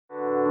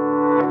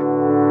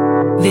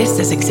This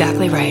is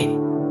exactly right.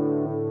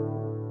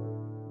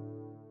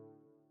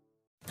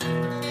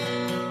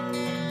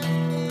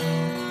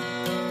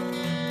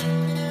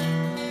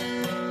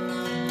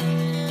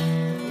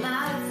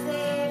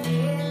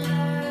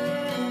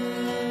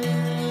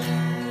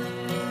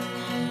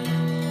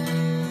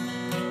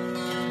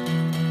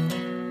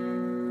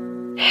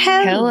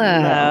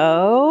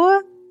 Hello.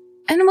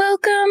 And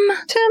welcome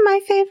To my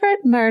favorite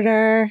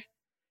murder.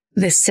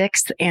 the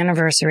 6th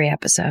anniversary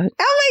episode.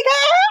 Oh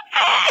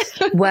my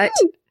God. What?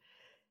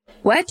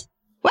 What?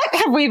 What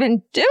have we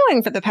been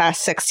doing for the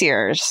past 6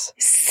 years?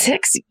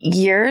 6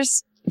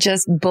 years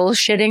just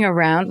bullshitting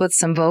around with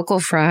some vocal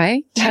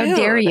fry? How Dude.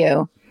 dare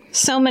you?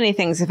 So many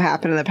things have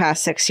happened in the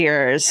past 6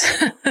 years.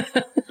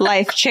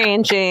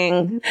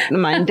 Life-changing,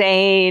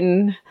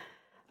 mundane,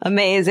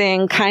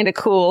 amazing, kind of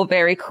cool,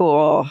 very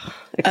cool,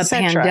 A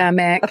etc.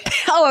 pandemic.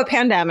 A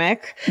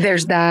pandemic.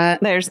 There's that.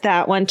 There's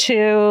that one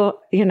too.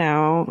 You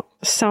know,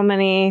 so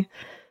many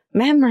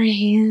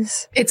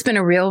memories. It's been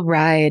a real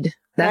ride.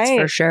 That's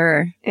Right. for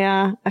sure.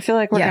 Yeah. I feel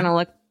like we're Yeah. going to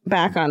look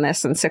back on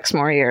this in 6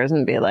 more years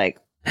and be like,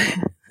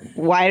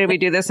 why did we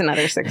do this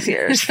another 6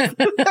 years? And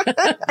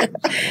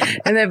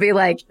then be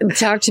like,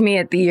 talk to me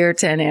at the year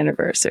 10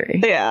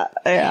 anniversary. Yeah.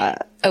 Yeah.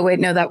 Oh, wait,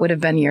 no, that would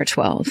have been year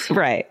 12.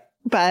 Right.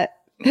 But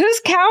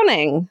who's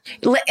counting?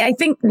 I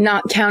think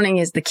not counting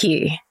is the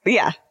key,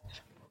 Yeah.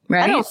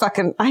 right?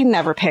 I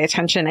never pay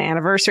attention to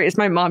anniversaries.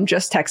 My mom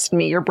just texted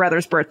me, your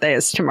brother's birthday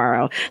is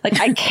tomorrow. Like,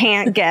 I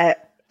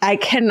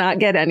cannot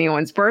get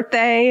anyone's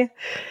birthday,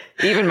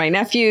 even my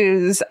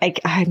nephew's.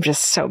 I'm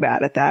just so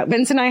bad at that.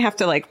 Vince and I have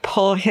to like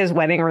pull his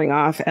wedding ring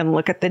off and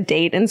look at the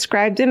date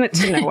inscribed in it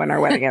to know when our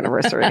wedding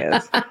anniversary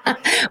is.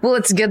 Well,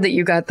 it's good that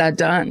you got that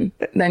done.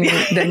 Then you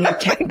can,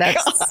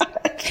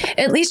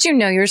 at least you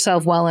know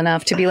yourself well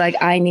enough to be like,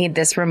 I need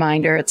this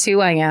reminder. It's who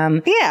I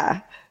am.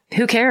 Yeah.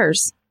 Who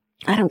cares?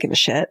 I don't give a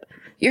shit.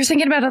 You're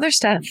thinking about other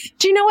stuff.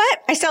 Do you know what?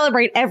 I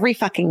celebrate every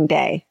fucking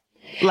day.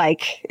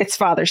 Like, it's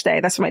Father's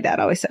Day. That's what my dad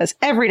always says.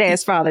 Every day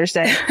is Father's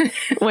Day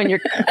when your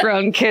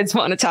grown kids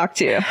want to talk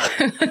to you.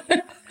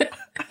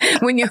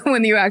 when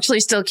you actually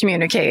still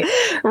communicate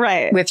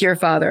Right. with your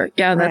father.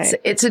 Yeah,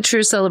 it's a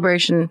true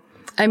celebration.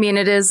 I mean,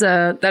 that is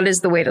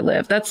the way to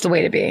live. That's the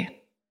way to be.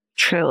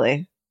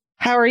 Truly.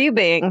 How are you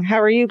being? How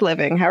are you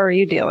living? How are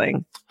you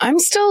dealing? I'm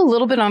still a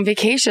little bit on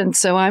vacation,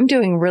 so I'm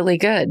doing really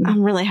good.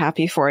 I'm really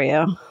happy for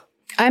you.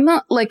 I'm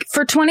not like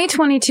for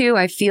 2022,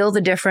 I feel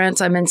the difference.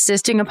 I'm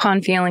insisting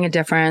upon feeling a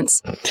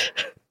difference.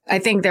 I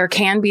think there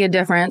can be a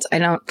difference. I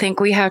don't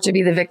think we have to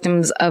be the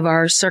victims of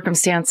our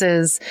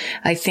circumstances.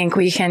 I think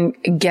we can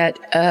get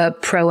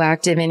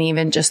proactive in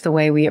even just the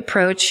way we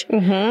approach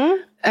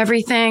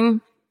everything.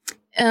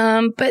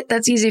 But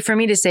that's easy for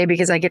me to say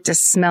because I get to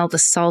smell the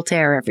salt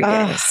air every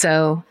day.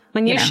 So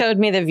When you showed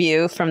me the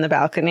view from the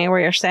balcony where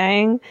you're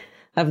staying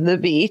of the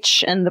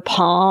beach and the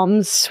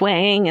palms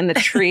swaying in the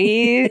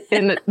tree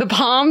and the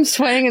palms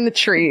swaying in the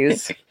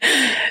trees.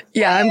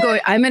 yeah,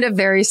 I'm at a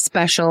very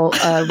special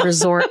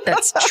resort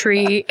that's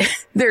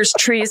there's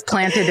trees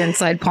planted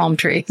inside palm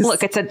trees.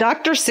 Look, it's a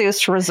Dr.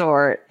 Seuss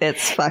resort.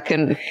 It's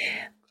fucking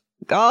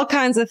all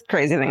kinds of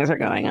crazy things are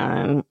going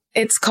on.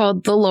 It's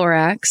called the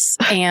Lorax,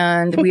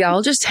 and we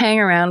all just hang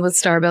around with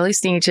Starbelly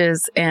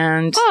Sneeches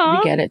and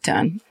we get it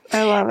done.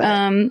 I love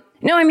it.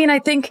 No, I mean, I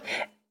think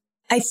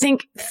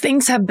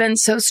things have been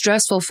so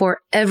stressful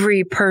for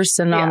every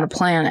person on the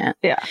planet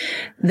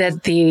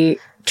that the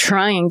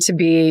trying to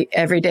be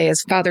every day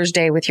is Father's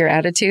Day with your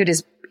attitude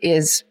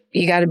is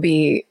you got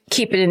to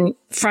keep it in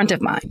front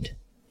of mind.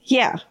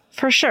 Yeah,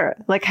 for sure.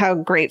 Like how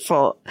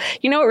grateful.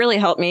 You know what really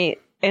helped me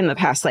in the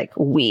past like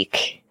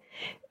week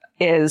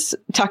is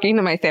talking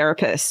to my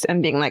therapist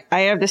and being like,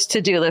 I have this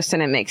to-do list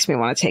and it makes me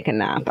want to take a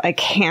nap. I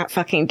can't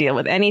fucking deal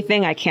with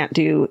anything. I can't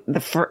do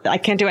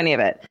any of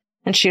it.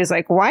 And she was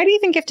like, why do you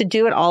think you have to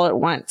do it all at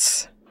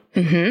once?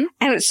 Mm-hmm.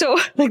 And it's so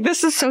like,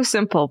 this is so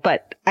simple,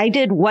 but I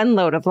did 1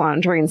 load of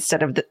laundry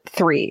instead of the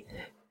 3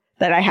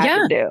 that I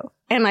had to do.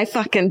 And I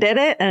fucking did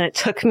it. And it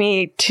took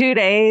me 2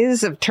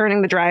 days of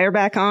turning the dryer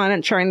back on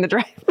and turning the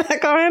dryer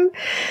back on.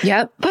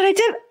 Yep. But I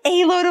did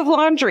a load of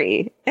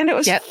laundry and it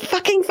was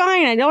fucking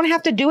fine. I don't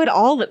have to do it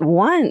all at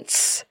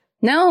once.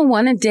 No,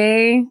 1 a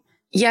day.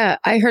 Yeah.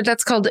 I heard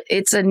that's called,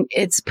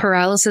 it's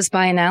paralysis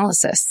by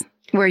analysis,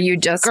 where you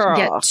just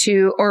get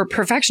to, or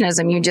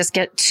perfectionism. You just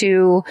get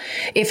to,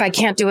 if I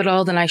can't do it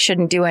all, then I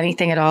shouldn't do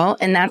anything at all.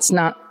 And that's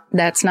not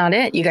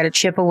it. You got to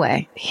chip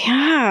away.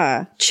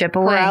 Yeah. Chip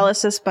away.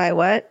 Paralysis by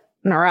what?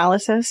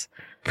 Neuralysis?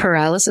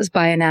 Paralysis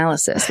by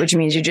analysis, which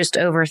means you just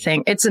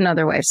overthink. It's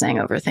another way of saying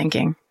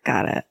overthinking.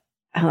 Got it.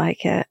 I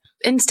like it.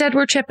 Instead,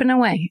 we're chipping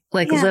away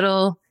like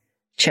little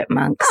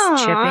chipmunks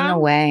chipping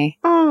away.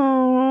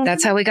 Aww.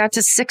 That's how we got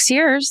to 6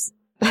 years.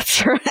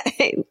 That's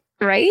right.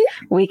 Right?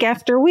 Week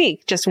after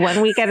week, just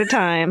 1 week at a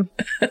time.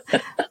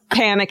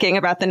 Panicking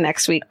about the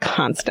next week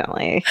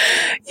constantly.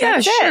 Yeah,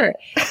 That's sure. it.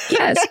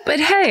 Yes, but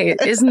hey,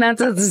 isn't that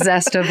the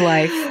zest of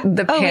life?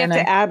 The we have panic.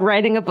 to add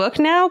writing a book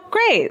now?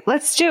 Great,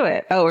 let's do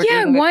it. Oh, we're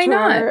doing a why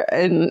tour not?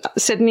 in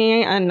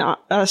Sydney and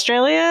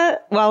Australia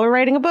while we're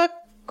writing a book?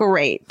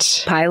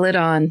 Great. Pile it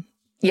on.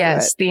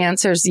 Yes. The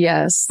answer is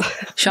yes.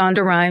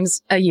 Shonda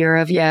Rhimes, a year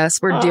of yes.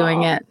 We're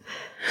doing it.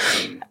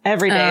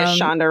 Every day is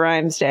Shonda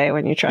Rhimes Day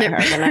when you try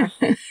hard enough.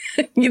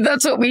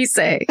 That's what we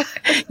say.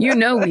 You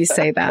know, we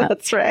say that.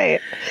 That's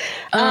right.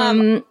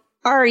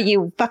 Are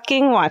you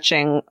fucking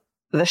watching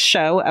the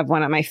show of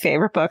one of my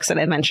favorite books that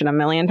I mentioned a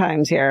million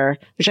times here,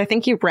 which I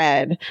think you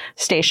read,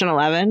 Station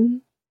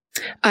 11?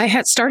 I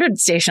had started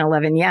Station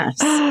 11,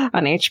 yes.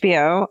 On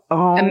HBO.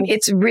 Oh.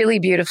 It's really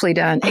beautifully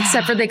done,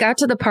 except for they got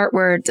to the part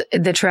where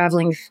the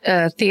traveling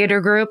theater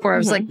group where I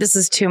was like, this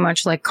is too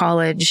much like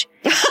college.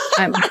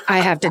 I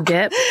have to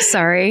dip.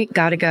 Sorry.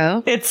 Gotta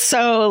go. It's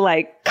so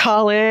like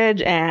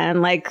college,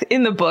 and like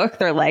in the book,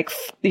 they're like,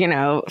 you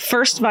know,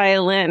 first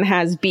violin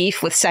has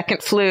beef with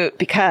second flute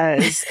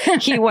because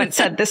he once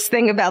said this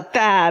thing about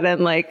that.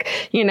 And like,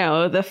 you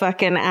know, the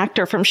fucking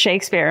actor from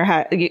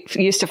Shakespeare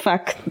used to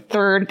fuck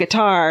third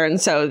guitar. And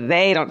so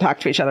they don't talk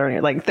to each other.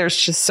 And like, there's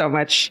just so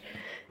much,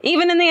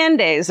 even in the end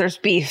days, there's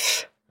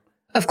beef.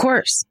 Of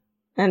course.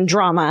 And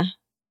drama.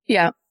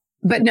 Yeah.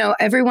 But no,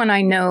 everyone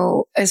I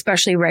know,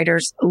 especially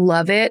writers,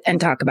 love it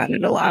and talk about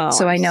it a lot.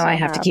 So I know I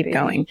have to keep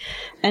going.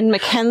 And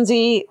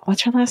Mackenzie,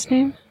 what's her last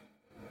name?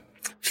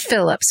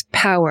 Phillips,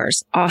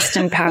 Powers,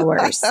 Austin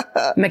Powers.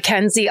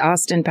 Mackenzie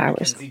Austin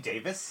Powers. Mackenzie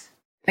Davis?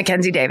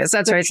 Mackenzie Davis.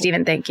 That's right,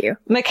 Stephen. Thank you.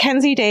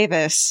 Mackenzie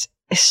Davis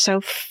is so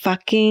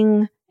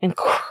fucking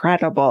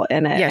incredible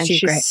in it. Yeah, and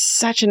she's great.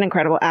 Such an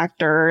incredible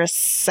actor.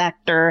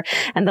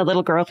 And the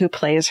little girl who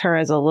plays her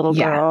as a little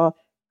girl.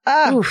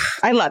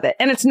 I love it.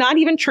 And it's not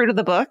even true to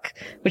the book,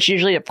 which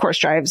usually, of course,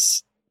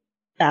 drives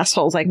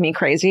assholes like me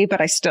crazy, but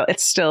it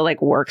still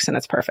like works and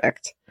it's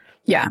perfect.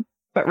 Yeah.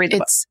 But read the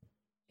book.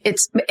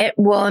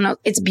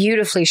 It's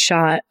beautifully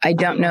shot. I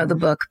don't know the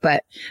book,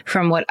 but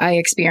from what I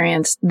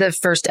experienced, the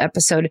first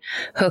episode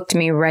hooked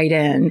me right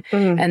in.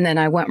 And then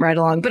I went right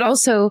along. But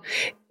also,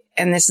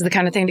 and this is the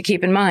kind of thing to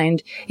keep in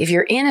mind, if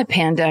you're in a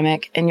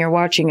pandemic and you're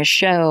watching a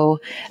show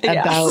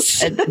about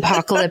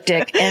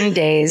apocalyptic end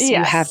days,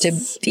 you have to,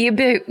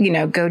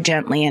 go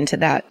gently into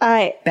that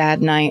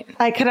bad night.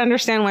 I could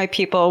understand why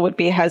people would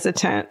be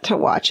hesitant to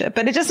watch it,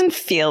 but it doesn't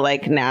feel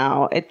like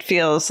now. It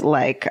feels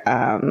like,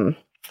 good.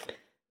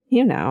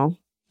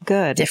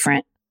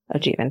 Different. Oh,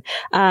 Jeevan.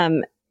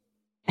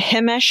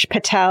 Himesh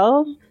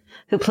Patel,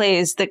 who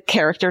plays the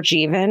character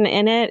Jeevan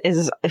in it,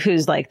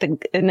 who's like the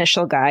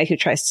initial guy who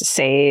tries to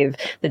save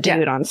the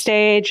dude on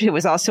stage, who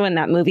was also in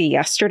that movie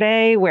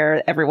Yesterday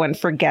where everyone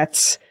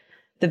forgets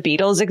the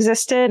Beatles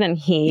existed, and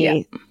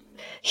he's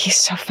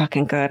so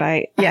fucking good.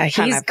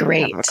 He's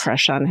great. I have a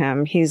crush on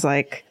him. He's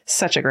like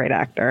such a great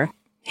actor.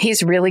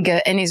 He's really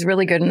good, and he's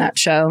really good in that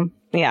show.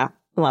 Yeah,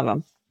 love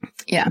him.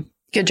 Yeah,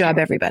 good job,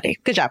 everybody.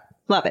 Good job.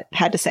 Love it.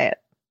 Had to say it.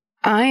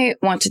 I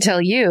want to tell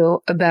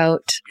you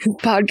about a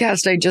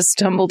podcast I just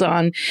stumbled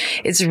on.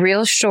 It's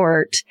real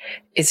short.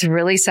 It's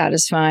really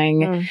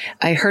satisfying.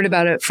 I heard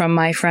about it from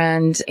my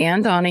friend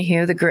Anne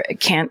Donahue,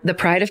 the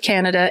pride of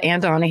Canada, Anne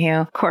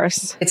Donahue. Of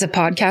course. It's a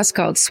podcast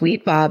called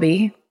Sweet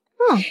Bobby.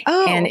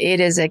 Oh. And it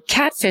is a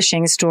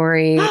catfishing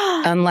story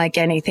unlike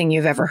anything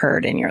you've ever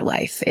heard in your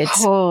life.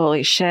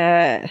 Holy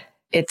shit.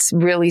 It's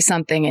really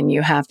something, and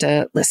you have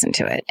to listen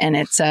to it. And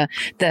it's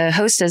the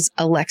host is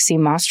Alexi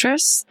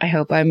Mostras. I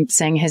hope I'm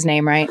saying his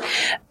name right.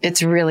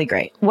 It's really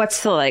great.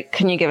 What's the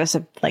can you give us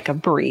a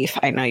brief?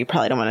 I know you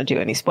probably don't want to do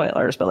any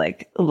spoilers, but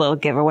like a little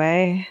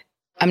giveaway.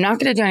 I'm not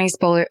going to do any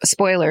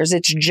spoilers.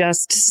 It's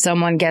just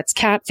someone gets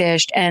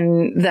catfished,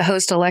 and the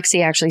host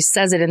Alexi actually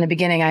says it in the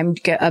beginning. I'm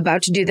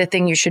about to do the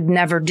thing you should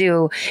never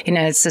do in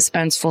a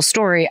suspenseful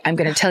story. I'm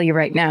going to tell you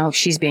right now,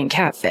 she's being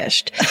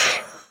catfished,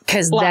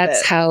 because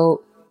that's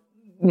how.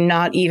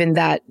 Not even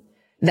that.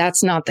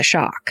 That's not the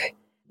shock.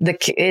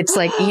 It's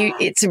like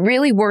it's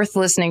really worth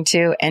listening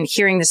to and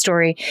hearing the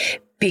story,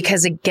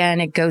 because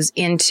again, it goes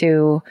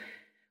into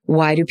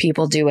why do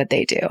people do what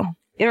they do.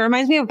 It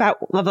reminds me of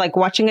like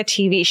watching a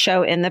TV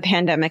show in the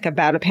pandemic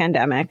about a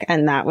pandemic,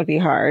 and that would be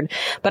hard.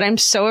 But I'm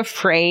so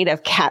afraid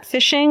of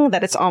catfishing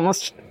that it's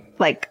almost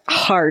like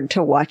hard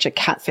to watch a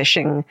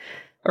catfishing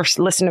or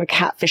listen to a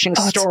catfishing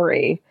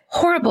story.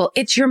 Horrible.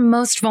 It's your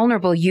most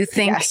vulnerable. You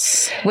think,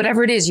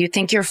 whatever it is, you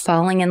think you're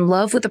falling in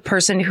love with a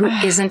person who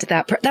isn't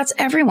that. That's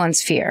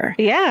everyone's fear.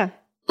 Yeah.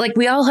 Like,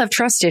 we all have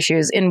trust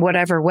issues in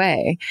whatever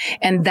way.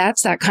 And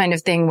that's that kind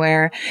of thing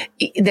where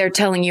they're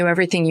telling you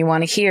everything you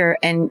want to hear,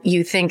 and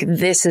you think,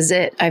 this is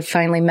it. I've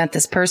finally met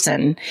this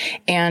person.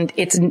 And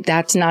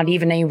that's not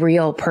even a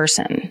real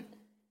person.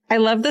 I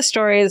love the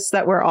stories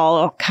that we're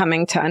all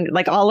coming to,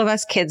 like all of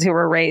us kids who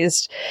were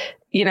raised,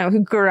 who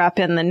grew up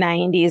in the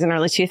 90s and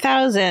early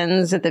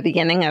 2000s at the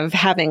beginning of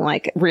having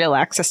like real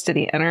access to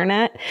the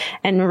internet,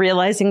 and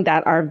realizing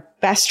that our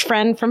best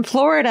friend from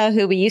Florida,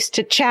 who we used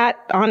to chat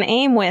on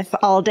AIM with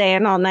all day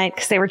and all night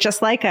because they were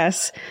just like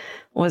us,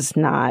 was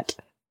not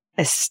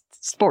a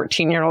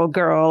 14-year-old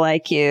girl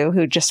like you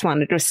who just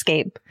wanted to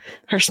escape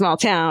her small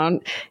town.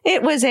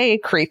 It was a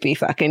creepy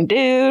fucking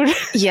dude.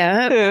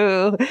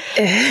 Yeah.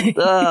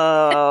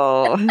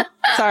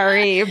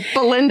 Sorry.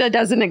 Belinda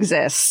doesn't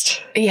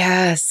exist.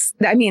 Yes.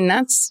 I mean,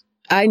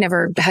 I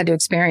never had to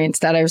experience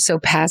that. I was so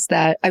past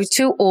that. I was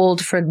too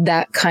old for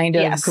that kind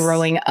of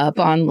growing up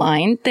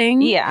online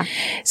thing. Yeah.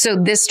 So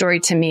this story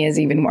to me is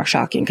even more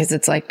shocking because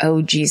it's like,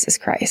 oh, Jesus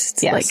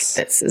Christ. Yes.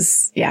 Like this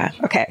is, yeah.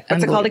 Okay.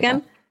 What's it called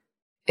again?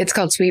 It's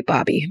called Sweet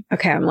Bobby.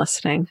 Okay. I'm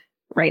listening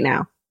right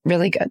now.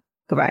 Really good.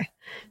 Goodbye.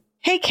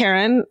 Hey,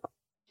 Karen.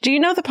 Do you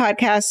know the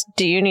podcast,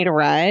 Do You Need a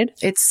Ride?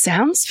 It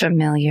sounds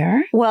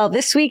familiar. Well,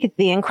 this week,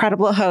 the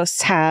incredible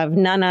hosts have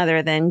none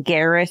other than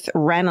Gareth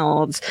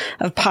Reynolds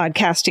of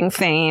podcasting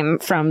fame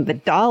from the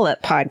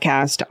Dollop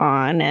podcast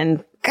on.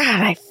 And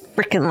God, I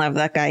freaking love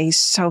that guy. He's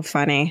so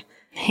funny.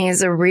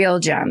 He's a real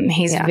gem.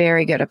 He's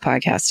very good at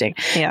podcasting.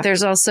 Yeah.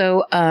 There's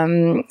also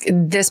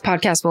This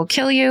Podcast Will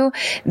Kill You.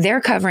 They're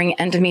covering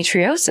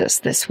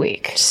endometriosis this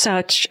week.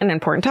 Such an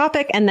important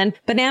topic. And then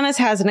Bananas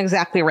has an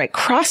Exactly Right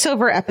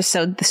crossover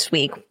episode this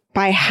week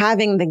by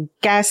having the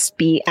guests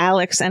be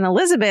Alex and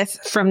Elizabeth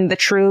from the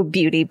True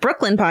Beauty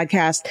Brooklyn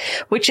podcast,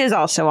 which is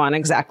also on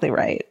Exactly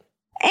Right.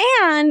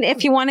 And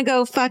if you want to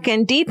go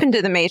fucking deep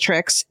into the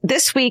Matrix,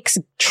 this week's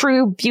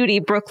True Beauty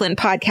Brooklyn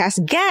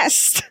podcast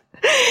guest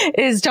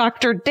is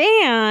Dr.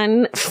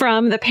 Dan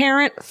from the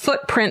Parent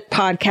Footprint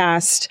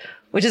podcast,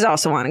 which is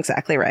also on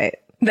Exactly Right.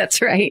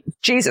 That's right.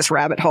 Jesus,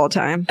 rabbit hole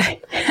time.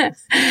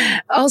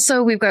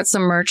 Also, we've got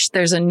some merch.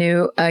 There's a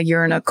new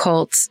You're in a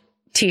Cult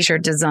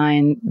t-shirt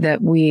design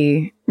that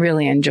we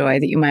really enjoy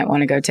that you might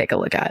want to go take a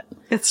look at.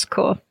 It's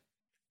cool.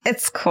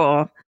 It's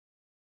cool.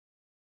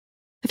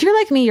 If you're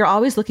like me, you're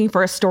always looking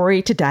for a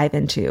story to dive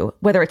into.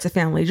 Whether it's a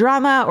family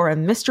drama or a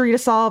mystery to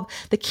solve,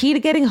 the key to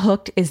getting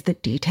hooked is the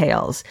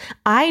details.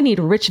 I need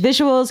rich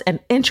visuals and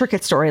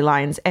intricate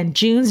storylines, and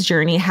June's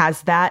Journey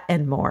has that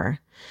and more.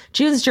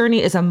 June's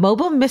Journey is a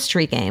mobile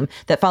mystery game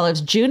that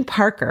follows June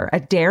Parker, a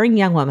daring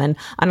young woman,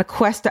 on a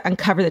quest to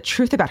uncover the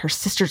truth about her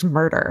sister's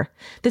murder.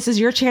 This is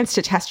your chance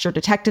to test your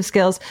detective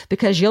skills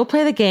because you'll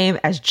play the game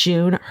as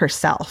June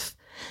herself.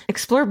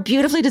 Explore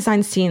beautifully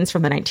designed scenes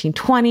from the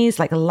 1920s,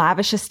 like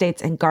lavish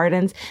estates and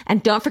gardens,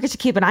 and don't forget to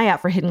keep an eye out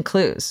for hidden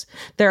clues.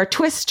 There are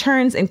twists,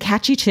 turns, and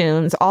catchy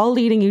tunes, all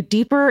leading you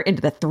deeper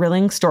into the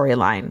thrilling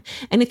storyline.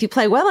 And if you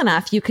play well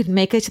enough, you could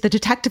make it to the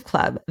Detective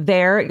Club.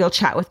 There, you'll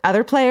chat with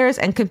other players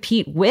and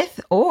compete with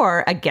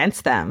or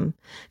against them.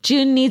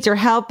 June needs your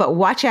help, but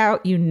watch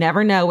out, you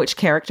never know which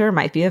character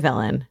might be a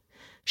villain.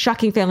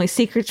 Shocking family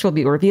secrets will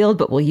be revealed,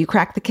 but will you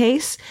crack the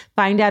case?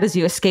 Find out as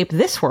you escape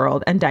this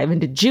world and dive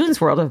into June's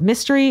world of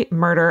mystery,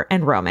 murder,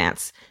 and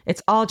romance.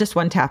 It's all just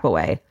one tap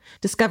away.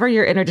 Discover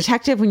your inner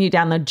detective when you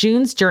download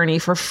June's Journey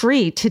for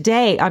free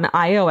today on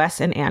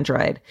iOS and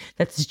Android.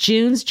 That's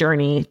June's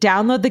Journey.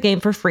 Download the game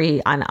for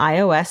free on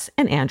iOS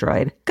and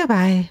Android.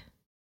 Goodbye.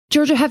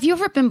 Georgia, have you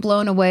ever been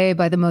blown away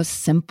by the most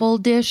simple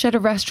dish at a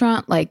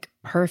restaurant, like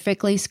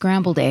perfectly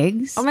scrambled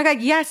eggs? Oh my God,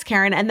 yes,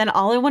 Karen. And then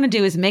all I want to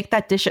do is make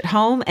that dish at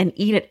home and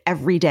eat it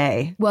every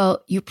day.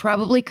 Well, you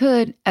probably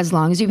could, as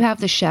long as you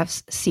have the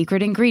chef's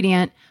secret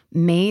ingredient,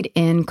 Made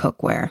in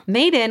Cookware.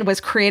 Made in was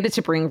created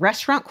to bring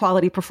restaurant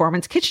quality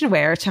performance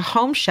kitchenware to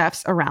home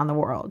chefs around the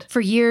world. For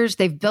years,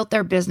 they've built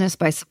their business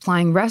by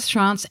supplying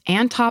restaurants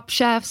and top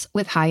chefs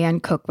with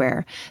high-end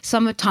cookware.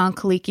 Some of Tom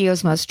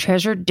Colicchio's most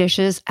treasured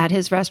dishes at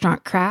his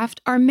restaurant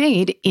Craft are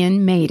made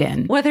in Made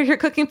in. Whether you're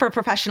cooking for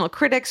professional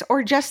critics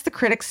or just the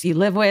critics you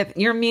live with,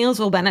 your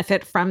meals will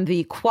benefit from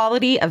the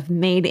quality of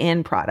Made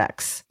in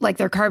products. Like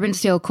their carbon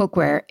steel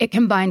cookware, it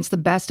combines the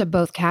best of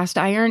both cast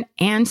iron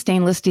and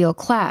stainless steel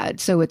clad,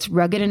 so it's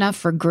rugged enough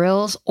for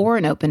grills or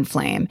an open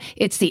flame.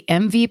 It's the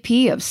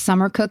MVP of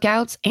summer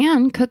cookouts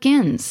and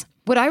cook-ins.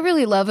 What I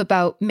really love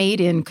about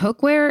Made in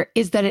Cookware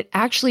is that it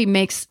actually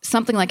makes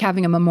something like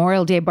having a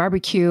Memorial Day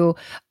barbecue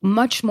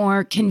much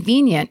more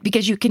convenient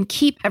because you can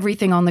keep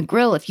everything on the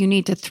grill. If you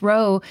need to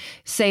throw,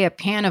 say, a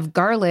pan of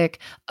garlic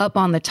up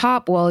on the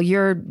top while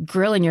you're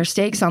grilling your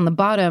steaks on the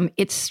bottom,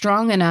 it's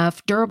strong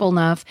enough, durable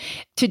enough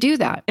to do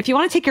that. If you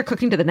want to take your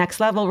cooking to the next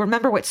level,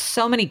 remember what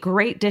so many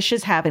great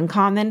dishes have in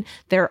common.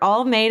 They're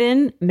all made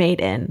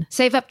in.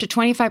 Save up to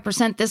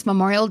 25% this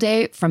Memorial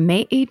Day from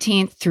May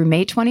 18th through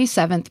May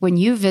 27th when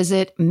you visit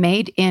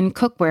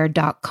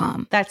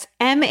madeincookware.com. That's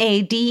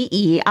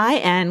MADEIN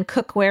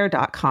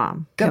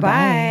cookware.com.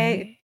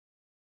 Goodbye.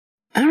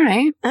 All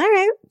right. All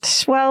right.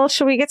 Well,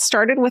 should we get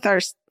started with our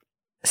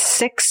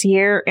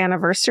 6-year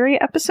anniversary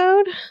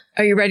episode?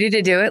 Are you ready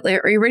to do it?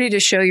 Are you ready to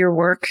show your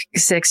work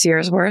 6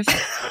 years worth?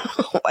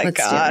 Oh my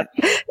God.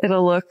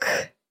 It'll look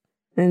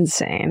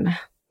insane.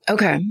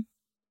 Okay.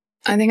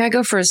 I think I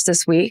go first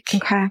this week.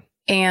 Okay.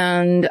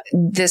 And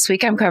this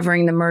week I'm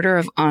covering the murder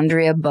of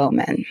Andrea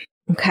Bowman.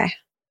 Okay.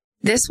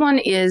 This one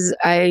is,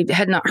 I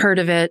had not heard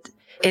of it.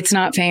 It's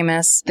not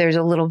famous. There's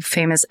a little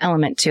famous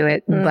element to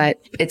it, but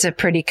it's a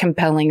pretty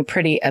compelling,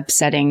 pretty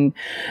upsetting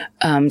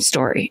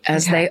story,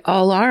 as they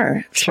all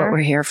are. That's what we're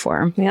here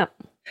for. Yep.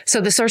 So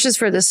the sources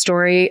for this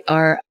story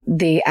are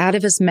the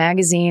Atavist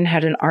magazine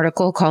had an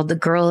article called The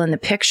Girl in the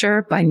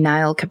Picture by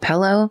Niall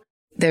Capello.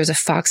 There's a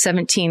Fox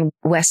 17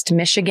 West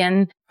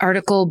Michigan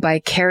article by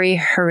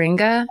Carrie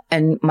Haringa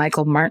and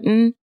Michael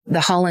Martin.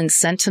 the Holland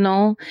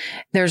Sentinel.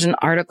 There's an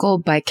article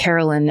by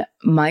Carolyn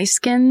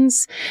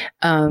Myskins.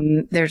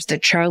 There's the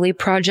Charlie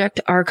Project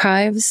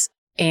archives.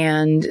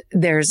 And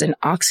there's an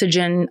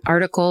Oxygen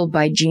article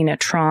by Gina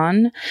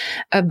Tron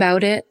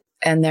about it.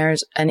 And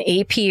there's an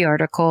AP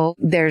article.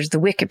 There's the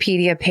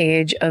Wikipedia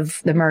page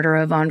of the murder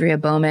of Andrea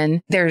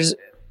Bowman. There's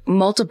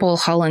multiple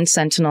Holland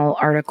Sentinel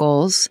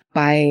articles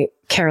by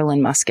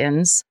Carolyn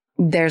Myskins.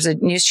 There's a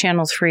News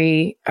Channel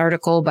 3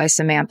 article by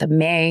Samantha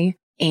May.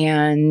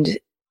 And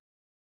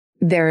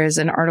there is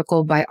an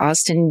article by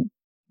Austin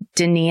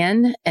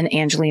Denian and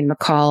Angeline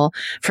McCall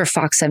for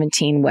Fox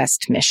 17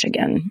 West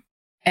Michigan.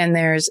 And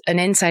there's an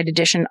Inside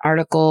Edition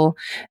article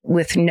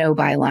with no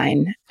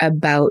byline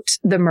about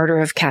the murder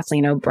of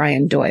Kathleen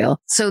O'Brien Doyle.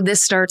 So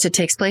it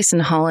takes place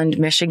in Holland,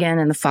 Michigan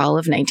in the fall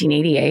of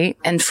 1988.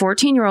 And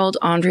 14-year-old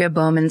Andrea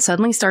Bowman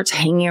suddenly starts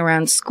hanging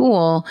around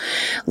school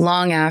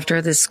long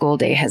after the school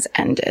day has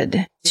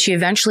ended. She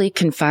eventually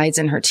confides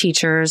in her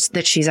teachers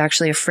that she's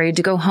actually afraid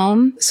to go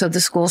home. So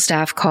the school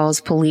staff calls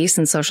police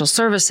and social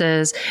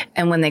services.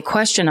 And when they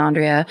question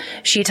Andrea,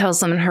 she tells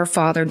them her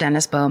father,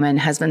 Dennis Bowman,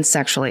 has been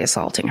sexually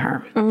assaulting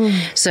her.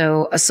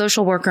 So a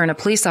social worker and a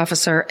police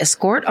officer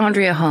escort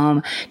Andrea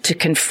home to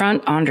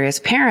confront Andrea's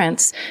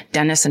parents,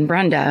 Dennis and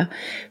Brenda,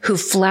 who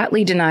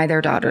flatly deny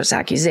their daughter's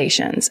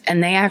accusations.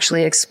 And they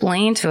actually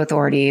explain to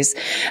authorities,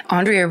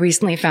 Andrea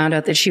recently found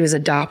out that she was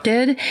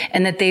adopted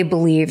and that they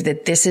believe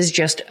that this is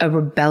just a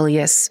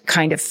rebellious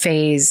kind of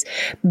phase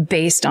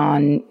based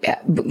on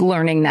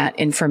learning that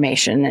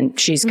information. And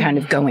she's kind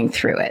of going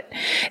through it.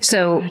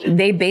 So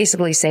they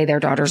basically say their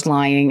daughter's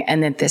lying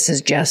and that this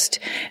is just,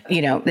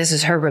 this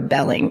is her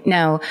rebelling.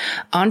 Now,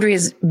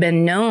 Andrea's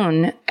been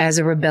known as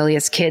a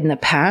rebellious kid in the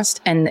past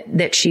and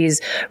that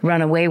she's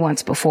run away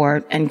once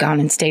before and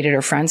gone and stayed at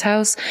her friend's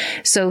house.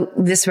 So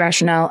this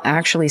rationale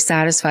actually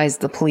satisfies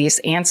the police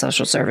and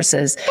social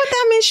services. But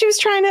that means she was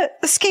trying to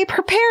escape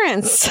her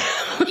parents.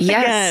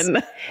 Yes.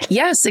 Again.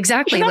 Yes,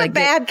 exactly. She's not a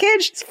bad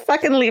kid. She's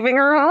fucking leaving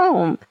her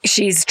home.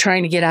 She's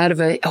trying to get out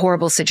of a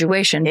horrible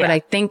situation. Yeah. But I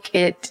think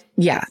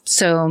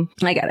so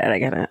I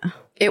get it.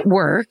 It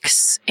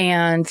works,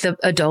 and the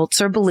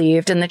adults are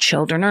believed and the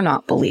children are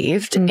not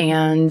believed. Mm-hmm.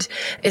 And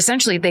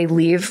essentially they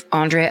leave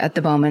Andrea at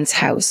the Bowman's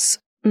house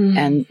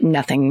and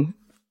nothing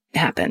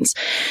happens.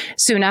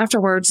 Soon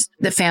afterwards,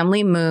 the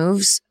family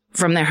moves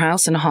from their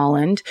house in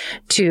Holland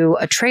to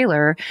a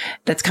trailer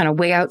that's kind of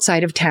way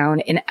outside of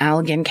town in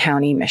Allegan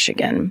County,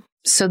 Michigan.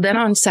 So then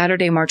on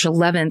Saturday, March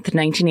 11th,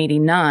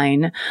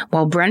 1989,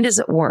 while Brenda's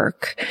at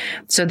work,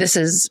 so this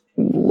is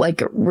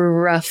like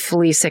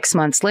roughly 6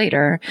 months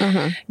later,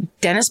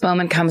 Dennis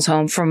Bowman comes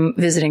home from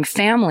visiting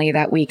family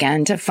that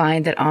weekend to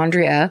find that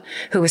Andrea,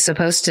 who was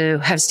supposed to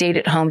have stayed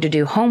at home to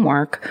do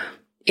homework,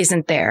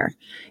 isn't there.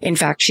 In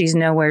fact, she's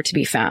nowhere to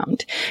be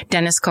found.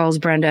 Dennis calls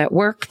Brenda at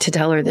work to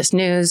tell her this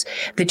news.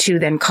 The two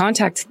then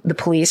contact the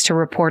police to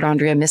report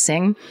Andrea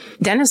missing.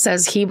 Dennis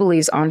says he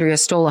believes Andrea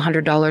stole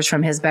 $100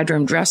 from his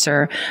bedroom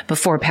dresser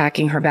before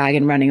packing her bag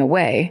and running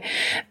away.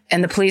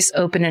 And the police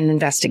open an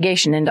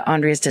investigation into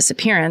Andrea's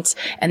disappearance,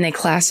 and they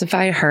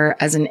classify her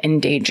as an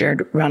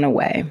endangered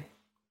runaway.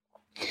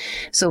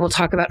 So we'll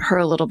talk about her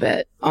a little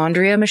bit.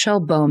 Andrea Michelle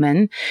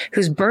Bowman,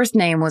 whose birth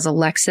name was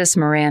Alexis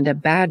Miranda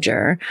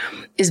Badger,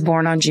 is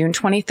born on June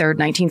 23rd,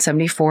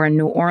 1974 in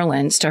New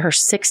Orleans to her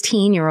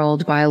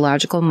 16-year-old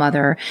biological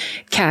mother,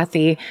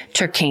 Kathy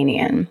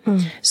Turkanian.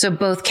 So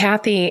both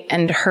Kathy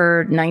and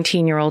her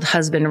 19-year-old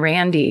husband,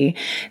 Randy,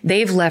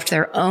 they've left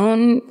their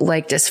own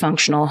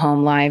dysfunctional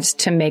home lives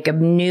to make a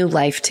new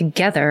life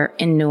together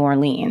in New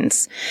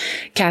Orleans.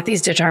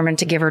 Kathy's determined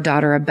to give her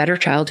daughter a better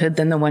childhood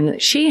than the one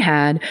that she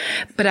had.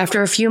 But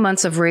after a few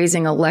months of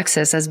raising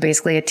Alexis as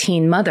basically a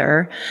teen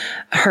mother,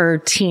 her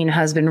teen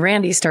husband,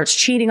 Randy, starts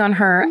cheating on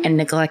her and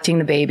neglecting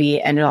the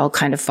baby, and it all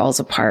kind of falls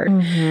apart.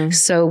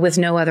 So with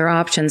no other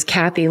options,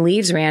 Kathy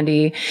leaves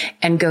Randy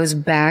and goes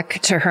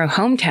back to her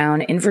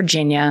hometown in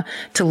Virginia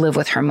to live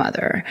with her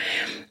mother.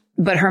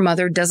 But her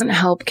mother doesn't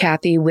help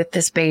Kathy with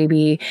this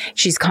baby.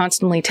 She's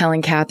constantly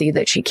telling Kathy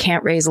that she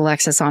can't raise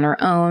Alexis on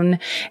her own.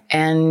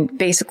 And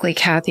basically,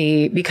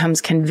 Kathy becomes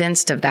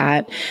convinced of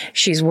that.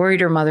 She's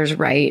worried her mother's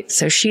right.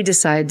 So she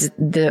decides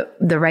the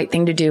right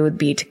thing to do would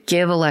be to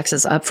give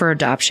Alexis up for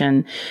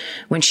adoption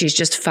when she's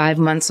just 5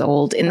 months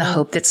old, in the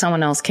hope that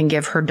someone else can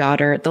give her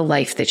daughter the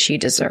life that she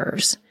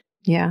deserves.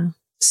 Yeah.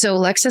 So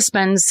Alexis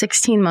spends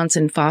 16 months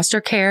in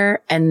foster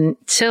care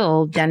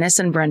until Dennis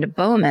and Brenda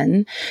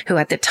Bowman, who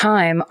at the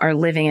time are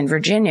living in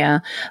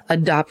Virginia,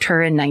 adopt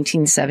her in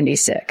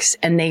 1976.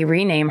 And they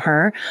rename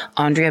her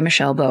Andrea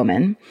Michelle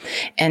Bowman.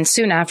 And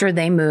soon after,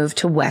 they move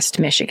to West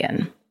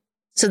Michigan.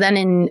 So then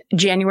in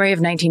January of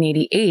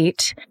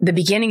 1988, the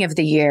beginning of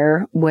the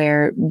year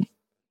where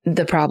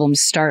the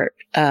problems start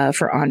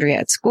for Andrea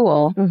at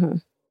school,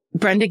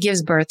 Brenda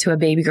gives birth to a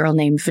baby girl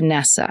named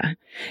Vanessa,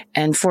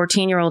 and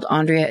 14-year-old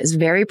Andrea is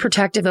very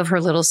protective of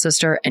her little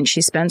sister, and she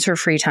spends her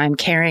free time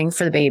caring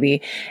for the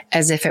baby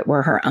as if it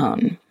were her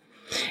own.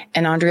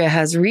 And Andrea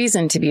has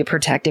reason to be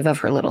protective of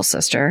her little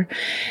sister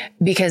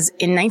because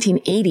in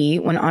 1980,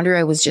 when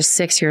Andrea was just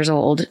 6 years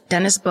old,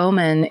 Dennis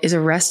Bowman is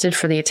arrested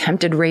for the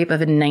attempted rape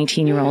of a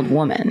 19-year-old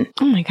woman.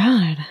 Oh my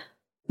God.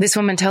 This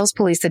woman tells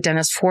police that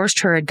Dennis forced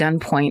her at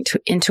gunpoint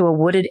into a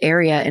wooded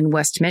area in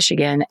West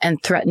Michigan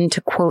and threatened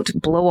to, quote,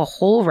 blow a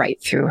hole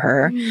right through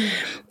her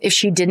if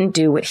she didn't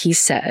do what he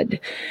said.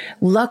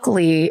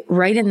 Luckily,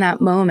 right in that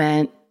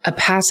moment, a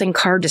passing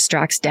car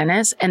distracts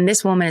Dennis, and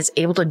this woman is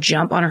able to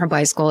jump on her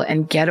bicycle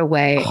and get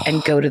away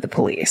and go to the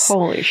police.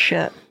 Holy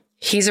shit.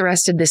 He's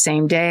arrested the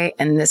same day,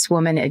 and this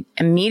woman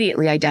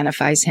immediately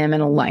identifies him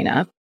in a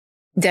lineup.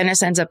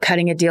 Dennis ends up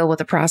cutting a deal with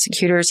the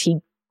prosecutors. He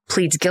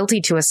pleads guilty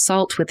to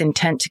assault with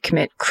intent to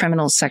commit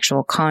criminal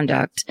sexual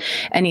conduct,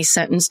 and he's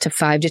sentenced to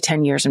 5 to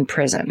 10 years in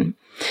prison.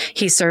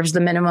 He serves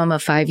the minimum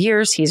of 5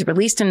 years. He's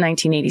released in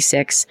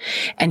 1986,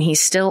 and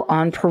he's still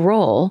on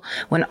parole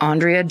when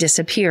Andrea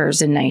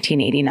disappears in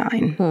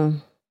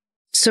 1989.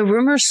 So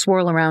rumors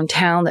swirl around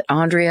town that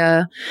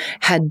Andrea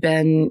had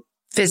been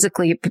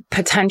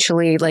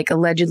potentially,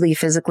 allegedly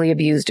physically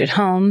abused at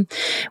home.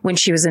 When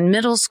she was in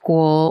middle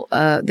school,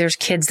 there's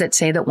kids that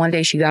say that one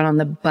day she got on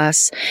the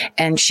bus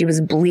and she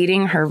was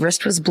bleeding. Her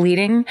wrist was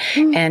bleeding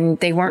and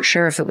they weren't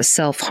sure if it was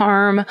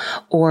self-harm,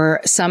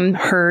 or some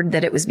heard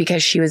that it was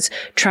because she was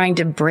trying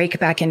to break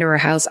back into her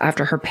house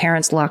after her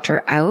parents locked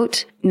her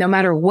out. No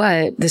matter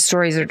what, the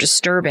stories are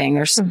disturbing.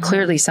 There's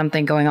clearly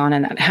something going on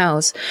in that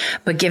house.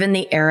 But given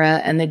the era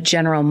and the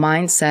general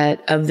mindset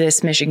of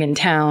this Michigan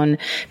town,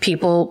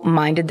 people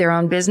minded their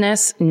own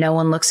business. No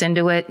one looks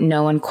into it.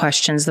 No one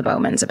questions the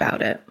Bowmans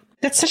about it.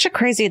 That's such a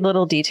crazy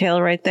little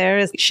detail right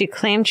there. She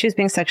claimed she was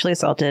being sexually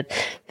assaulted.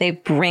 They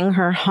bring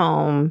her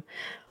home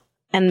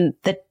and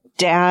the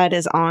dad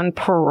is on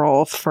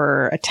parole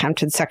for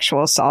attempted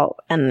sexual assault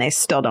and they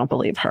still don't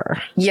believe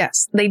her.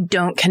 Yes, they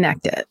don't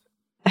connect it.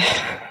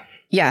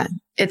 Yeah.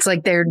 It's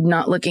like they're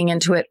not looking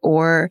into it,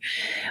 or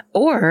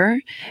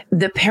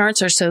the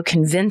parents are so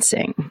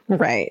convincing.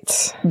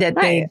 Right. That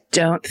they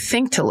don't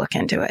think to look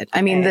into it.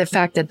 I mean, the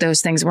fact that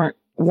those things weren't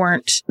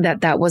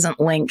that wasn't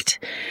linked.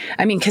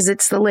 I mean, because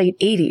it's the late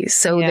 80s.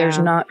 So there's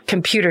not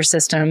computer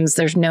systems.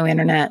 There's no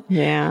internet.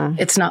 Yeah.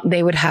 It's not,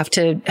 they would have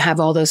to have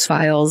all those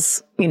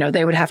files.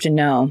 They would have to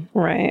know.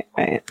 Right.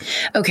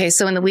 Okay.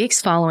 So in the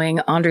weeks following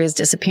Andrea's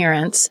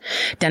disappearance,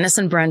 Dennis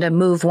and Brenda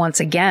move once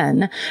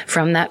again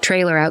from that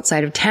trailer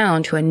outside of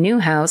town to a new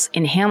house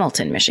in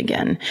Hamilton,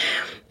 Michigan.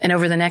 And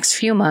over the next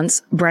few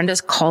months, Brenda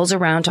calls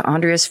around to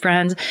Andrea's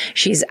friends.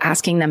 She's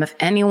asking them if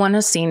anyone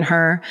has seen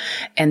her,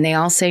 and they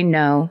all say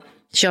no.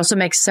 She also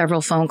makes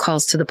several phone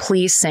calls to the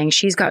police saying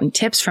she's gotten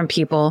tips from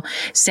people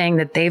saying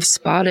that they've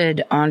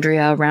spotted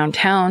Andrea around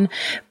town.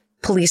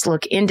 Police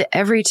look into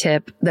every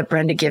tip that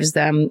Brenda gives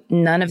them.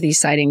 None of these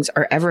sightings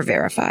are ever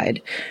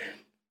verified.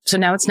 So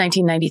now it's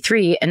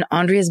 1993 and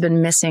Andrea's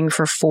been missing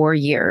for 4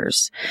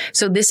 years.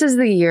 So this is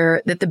the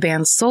year that the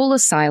band Soul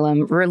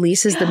Asylum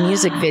releases the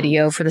music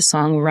video for the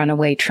song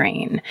Runaway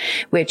Train,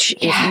 which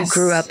if you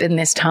grew up in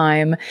this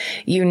time,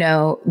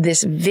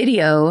 this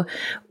video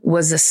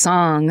was a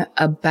song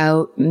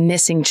about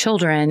missing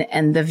children,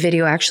 and the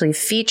video actually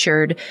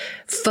featured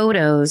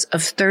photos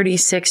of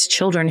 36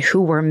 children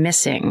who were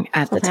missing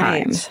at the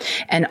time.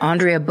 And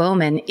Andrea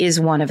Bowman is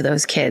one of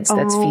those kids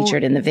that's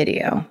featured in the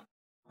video.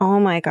 Oh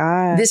my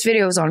God. This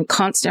video is on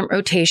constant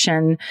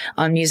rotation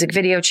on music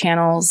video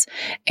channels.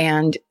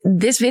 And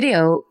this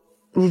video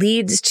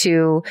leads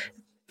to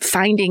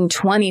finding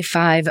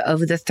 25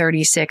 of the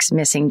 36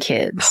 missing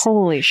kids.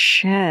 Holy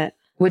shit.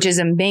 Which is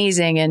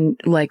amazing. And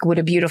what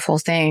a beautiful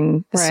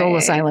thing Soul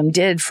Asylum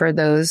did for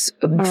those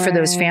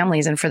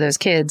families and for those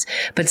kids.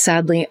 But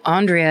sadly,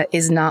 Andrea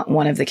is not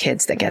one of the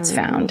kids that gets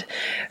found.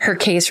 Her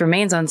case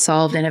remains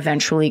unsolved and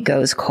eventually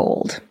goes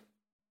cold.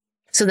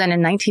 So then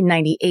in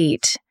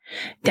 1998,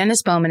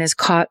 Dennis Bowman is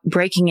caught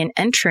breaking and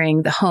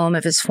entering the home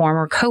of his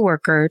former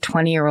coworker,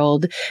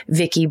 20-year-old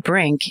Vicki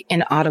Brink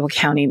in Ottawa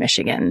County,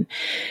 Michigan.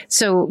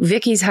 So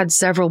Vicki's had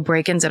several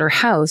break-ins at her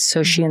house,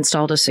 so she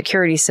installed a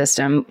security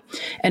system.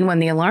 And when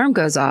the alarm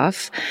goes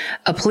off,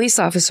 a police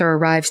officer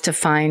arrives to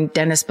find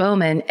Dennis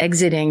Bowman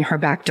exiting her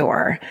back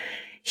door.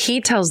 He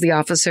tells the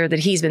officer that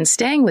he's been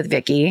staying with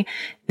Vicki.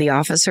 The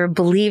officer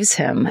believes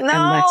him and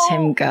lets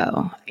him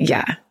go.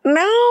 Yeah.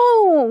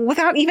 No,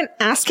 without even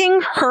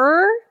asking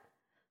her?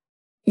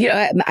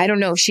 I don't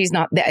know if she's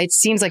not there. It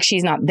seems like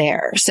she's not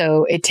there.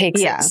 So it takes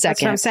a second.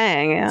 That's what I'm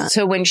saying. Yeah.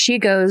 So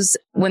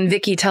when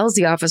Vicki tells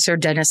the officer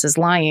Dennis is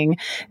lying,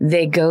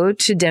 they go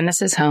to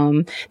Dennis's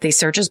home. They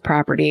search his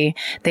property.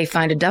 They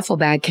find a duffel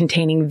bag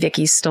containing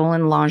Vicki's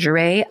stolen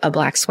lingerie, a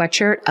black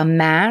sweatshirt, a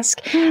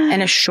mask,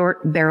 and a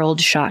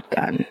short-barreled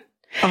shotgun.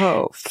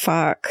 Oh,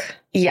 fuck.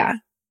 Yeah.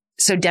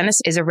 So Dennis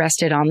is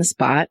arrested on the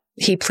spot.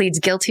 He pleads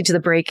guilty to the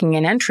breaking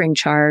and entering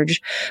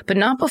charge, but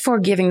not before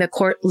giving the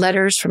court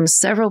letters from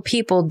several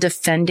people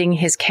defending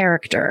his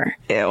character.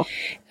 Ew.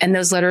 And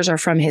those letters are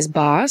from his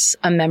boss,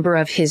 a member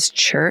of his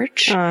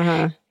church,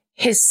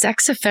 his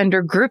sex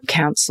offender group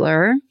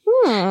counselor,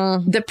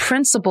 the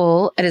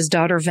principal at his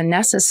daughter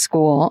Vanessa's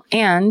school,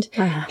 and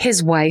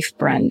his wife,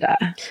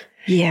 Brenda.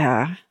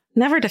 Yeah.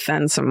 Never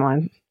defend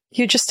someone.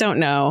 You just don't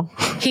know.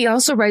 He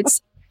also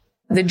writes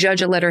the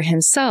judge a letter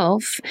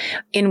himself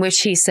in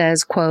which he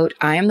says, quote,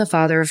 I am the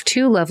father of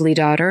 2 lovely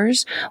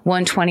daughters,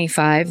 one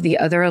 25, the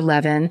other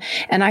 11.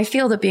 And I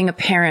feel that being a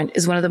parent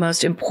is one of the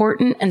most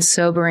important and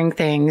sobering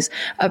things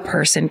a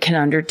person can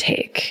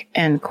undertake,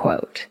 end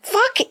quote.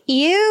 Fuck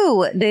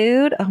you,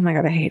 dude. Oh my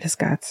God, I hate his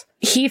guts.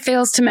 He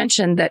fails to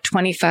mention that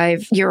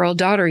 25-year-old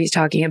daughter he's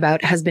talking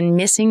about has been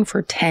missing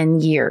for 10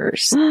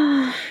 years.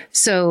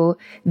 So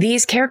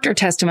these character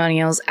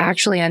testimonials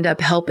actually end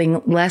up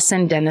helping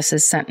lessen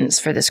Dennis's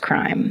sentence for this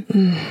crime.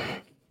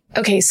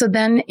 Okay, so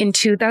then in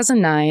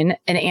 2009,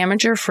 an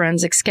amateur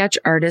forensic sketch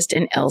artist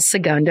in El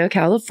Segundo,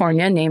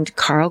 California, named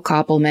Carl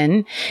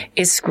Koppelman,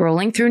 is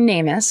scrolling through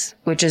NamUs,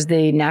 which is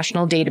the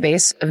National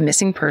Database of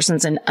Missing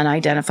Persons and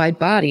Unidentified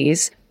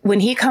Bodies,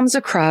 when he comes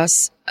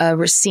across a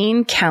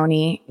Racine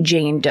County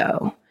Jane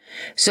Doe.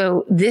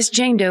 So this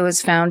Jane Doe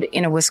is found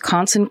in a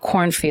Wisconsin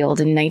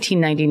cornfield in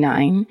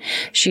 1999.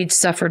 She'd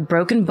suffered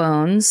broken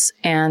bones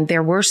and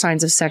there were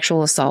signs of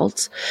sexual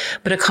assault,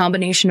 but a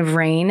combination of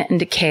rain and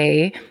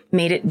decay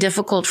made it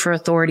difficult for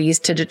authorities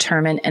to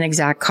determine an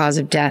exact cause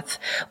of death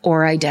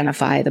or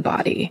identify the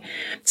body.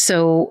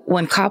 So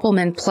when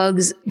Koppelman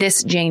plugs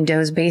this Jane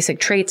Doe's basic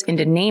traits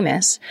into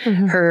NamUs,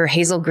 her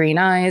hazel green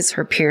eyes,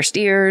 her pierced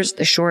ears,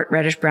 the short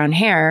reddish brown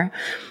hair,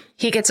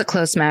 he gets a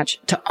close match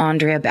to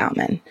Andrea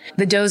Bauman.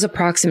 The doe's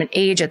approximate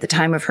age at the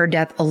time of her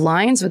death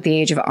aligns with the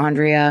age of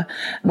Andrea,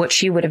 what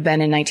she would have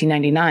been in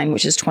 1999,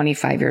 which is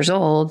 25 years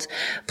old.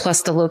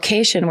 Plus the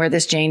location where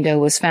this Jane Doe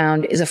was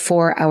found is a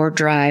 4-hour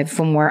drive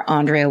from where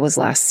Andrea was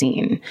last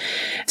seen.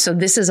 So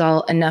this is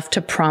all enough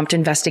to prompt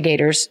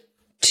investigators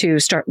to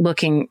start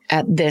looking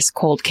at this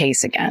cold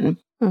case again.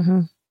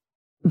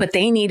 But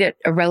they needed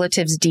a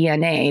relative's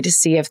DNA to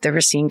see if the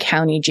Racine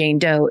County Jane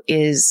Doe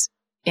is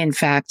in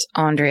fact,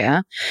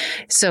 Andrea.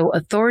 So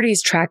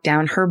authorities tracked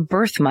down her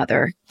birth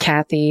mother,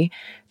 Kathy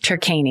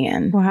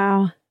Turkanian.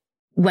 Wow.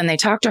 When they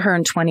talked to her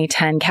in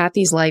 2010,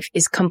 Kathy's life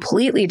is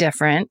completely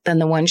different than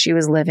the one she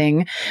was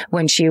living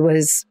when she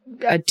was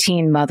a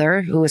teen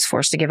mother who was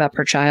forced to give up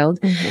her child.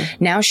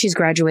 Now she's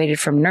graduated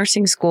from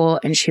nursing school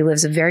and she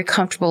lives a very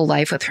comfortable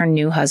life with her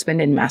new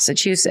husband in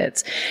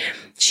Massachusetts.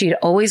 She'd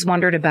always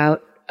wondered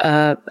about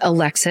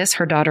Alexis,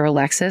 her daughter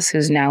Alexis,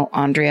 who's now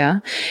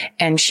Andrea,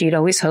 and she'd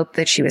always hoped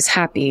that she was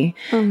happy.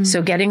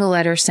 So getting a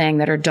letter saying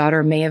that her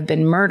daughter may have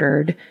been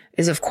murdered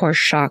is, of course,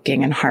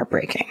 shocking and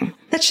heartbreaking.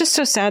 That's just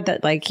so sad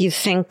that, like, you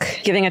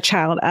think giving a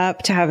child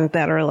up to have a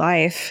better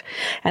life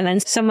and then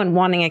someone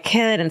wanting a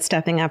kid and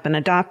stepping up and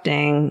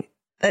adopting,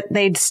 that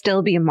they'd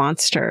still be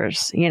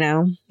monsters, you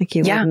know? Like,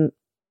 you wouldn't.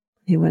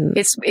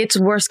 It's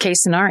worst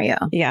case scenario.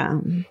 Yeah.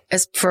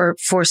 As for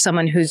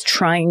someone who's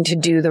trying to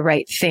do the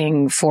right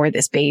thing for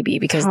this baby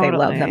because they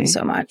love them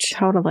so much.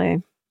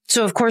 Totally.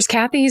 So of course,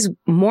 Kathy's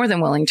more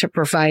than willing to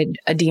provide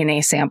a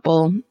DNA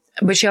sample,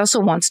 but she also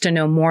wants to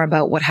know more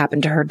about what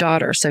happened to her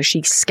daughter. So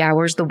she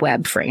scours the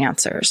web for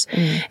answers.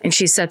 And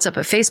she sets up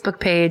a Facebook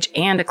page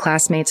and a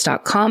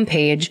classmates.com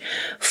page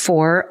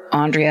for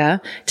Andrea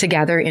to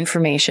gather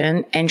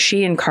information. And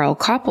she and Carl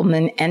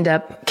Koppelman end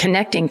up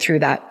connecting through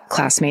that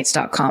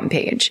classmates.com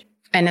page.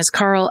 And as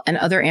Carl and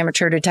other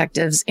amateur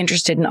detectives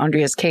interested in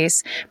Andrea's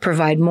case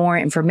provide more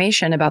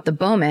information about the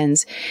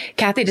Bowmans,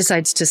 Kathy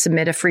decides to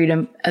submit a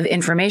Freedom of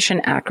Information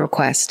Act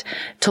request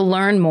to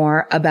learn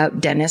more about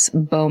Dennis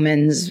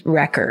Bowman's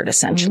record,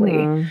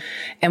 essentially.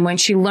 And when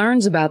she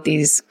learns about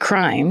these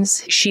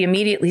crimes, she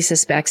immediately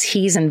suspects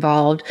he's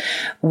involved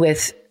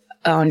with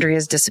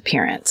Andrea's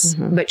disappearance.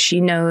 But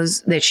she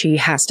knows that she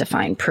has to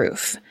find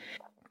proof.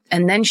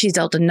 And then she's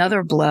dealt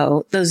another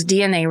blow. Those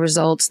DNA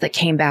results that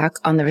came back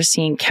on the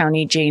Racine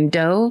County Jane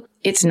Doe,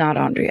 it's not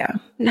Andrea.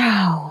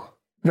 No.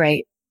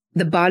 Right.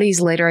 The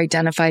body's later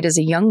identified as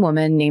a young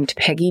woman named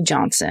Peggy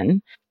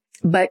Johnson.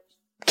 But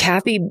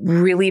Kathy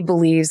really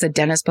believes that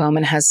Dennis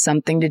Bowman has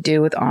something to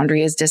do with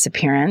Andrea's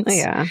disappearance.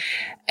 Yeah.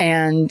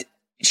 And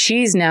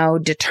she's now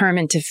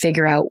determined to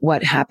figure out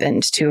what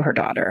happened to her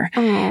daughter.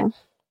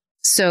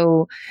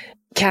 So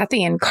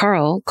Kathy and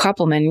Carl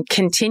Koppelman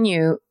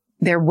continue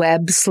their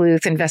web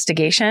sleuth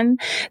investigation.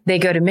 They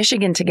go to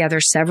Michigan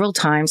together several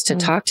times to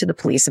talk to the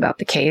police about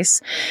the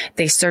case.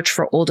 They search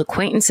for old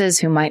acquaintances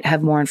who might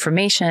have more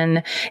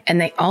information.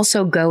 And they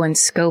also go and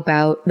scope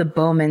out the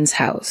Bowman's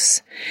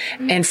house.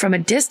 And from a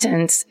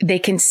distance, they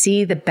can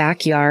see the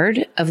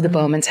backyard of the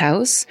Bowman's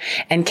house.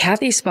 And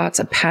Kathy spots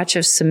a patch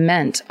of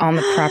cement on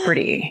the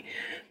property.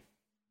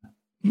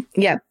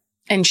 Yeah.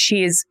 And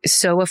she is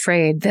so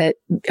afraid that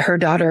her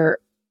daughter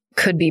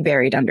could be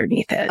buried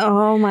underneath it.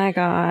 Oh my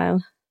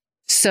God.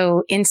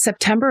 So in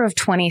September of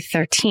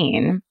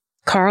 2013,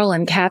 Carl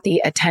and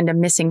Kathy attend a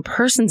missing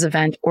persons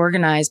event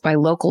organized by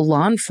local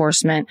law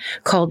enforcement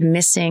called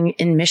Missing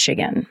in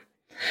Michigan.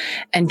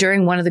 And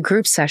during one of the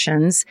group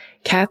sessions,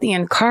 Kathy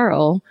and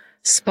Carl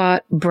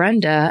spot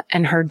Brenda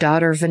and her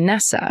daughter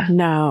Vanessa.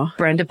 No.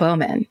 Brenda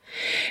Bowman.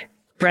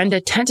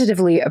 Brenda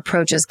tentatively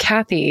approaches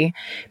Kathy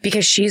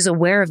because she's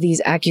aware of these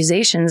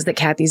accusations that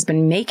Kathy's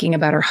been making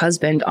about her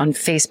husband on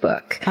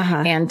Facebook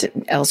and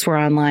elsewhere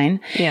online.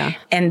 Yeah.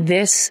 And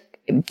this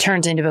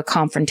turns into a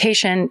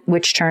confrontation,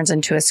 which turns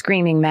into a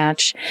screaming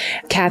match.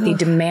 Kathy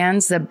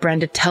demands that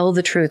Brenda tell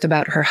the truth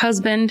about her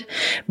husband.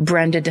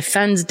 Brenda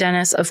defends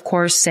Dennis, of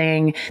course,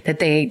 saying that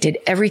they did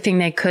everything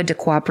they could to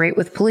cooperate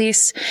with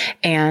police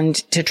and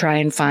to try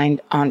and find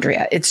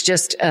Andrea. It's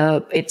just,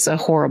 it's a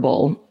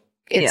horrible,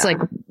 it's like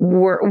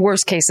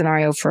worst case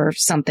scenario for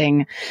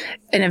an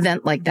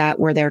event like that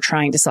where they're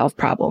trying to solve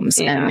problems.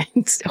 And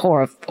it's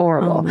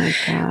horrible. Oh my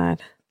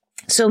God.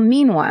 So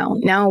meanwhile,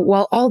 now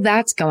while all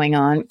that's going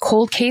on,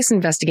 cold case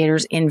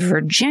investigators in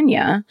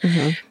Virginia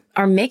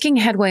are making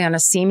headway on a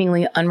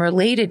seemingly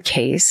unrelated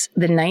case,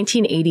 the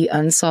 1980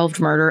 unsolved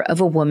murder of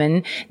a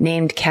woman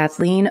named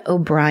Kathleen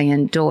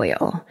O'Brien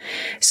Doyle.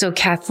 So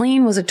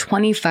Kathleen was a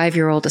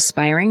 25-year-old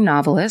aspiring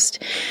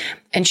novelist,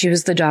 and she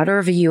was the daughter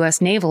of a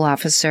U.S. naval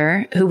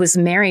officer who was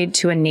married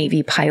to a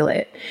Navy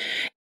pilot.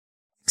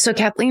 So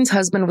Kathleen's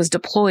husband was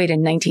deployed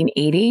in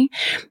 1980,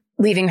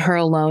 leaving her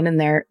alone in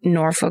their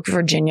Norfolk,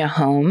 Virginia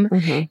home.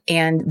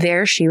 And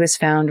there she was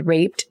found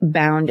raped,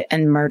 bound,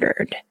 and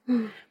murdered.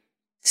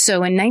 So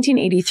in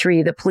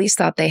 1983, the police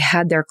thought they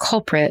had their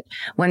culprit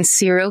when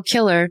serial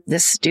killer,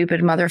 this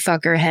stupid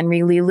motherfucker,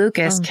 Henry Lee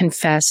Lucas,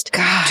 confessed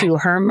to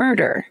her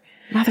murder.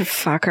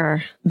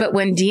 Motherfucker. But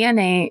when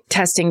DNA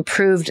testing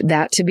proved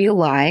that to be a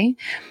lie,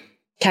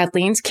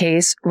 Kathleen's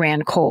case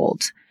ran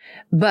cold.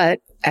 But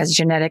as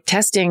genetic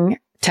testing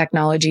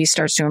technology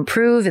starts to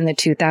improve in the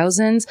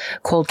 2000s,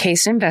 cold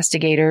case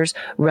investigators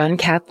run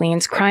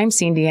Kathleen's crime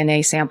scene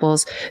DNA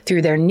samples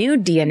through their new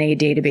DNA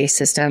database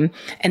system,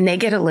 and they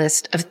get a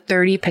list of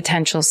 30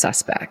 potential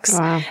suspects.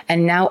 Wow.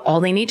 And now all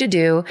they need to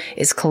do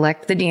is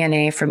collect the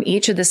DNA from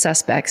each of the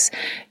suspects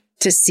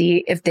to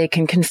see if they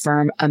can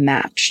confirm a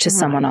match to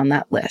someone on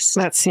that list.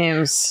 That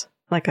seems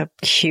like a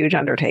huge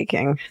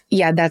undertaking.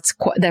 Yeah, that's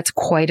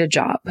quite a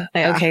job.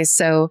 Yeah. Okay,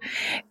 so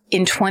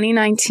in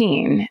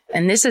 2019,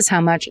 and this is how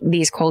much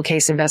these cold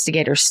case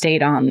investigators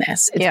stayed on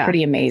this. It's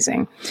pretty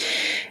amazing.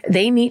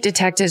 They meet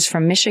detectives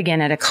from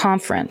Michigan at a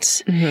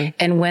conference.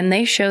 And when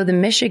they show the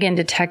Michigan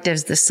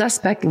detectives the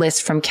suspect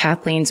list from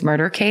Kathleen's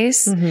murder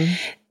case,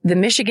 the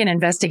Michigan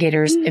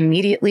investigators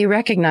immediately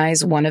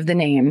recognize one of the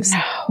names,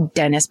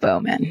 Dennis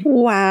Bowman.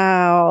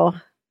 Wow.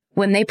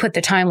 When they put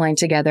the timeline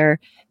together,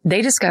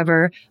 they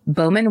discover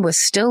Bowman was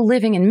still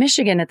living in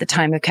Michigan at the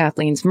time of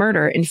Kathleen's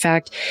murder. In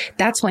fact,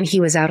 that's when he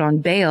was out on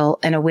bail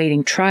and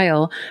awaiting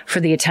trial for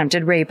the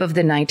attempted rape of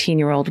the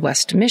 19-year-old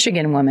West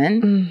Michigan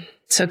woman.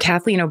 So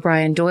Kathleen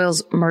O'Brien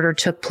Doyle's murder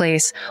took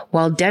place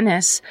while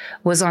Dennis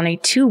was on a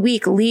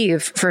 2-week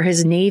leave for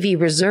his Navy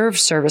Reserve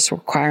Service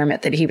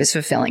requirement that he was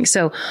fulfilling.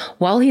 So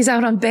while he's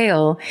out on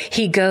bail,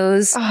 he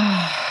goes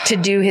to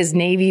do his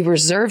Navy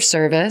Reserve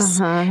Service,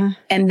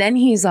 and then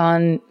he's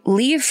on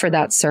leave for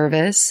that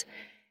service.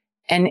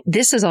 And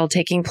this is all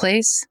taking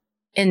place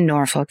in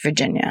Norfolk,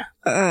 Virginia.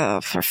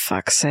 Oh, for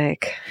fuck's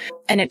sake.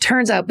 And it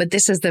turns out, but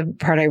this is the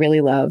part I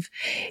really love,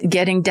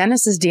 getting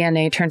Dennis's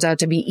DNA turns out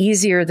to be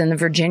easier than the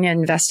Virginia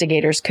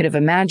investigators could have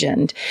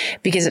imagined,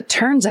 because it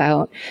turns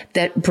out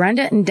that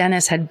Brenda and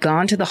Dennis had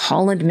gone to the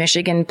Holland,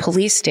 Michigan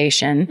police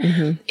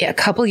station a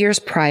couple years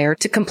prior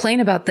to complain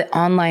about the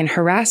online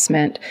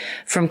harassment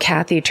from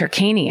Kathy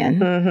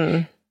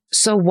Turkanian.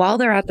 So while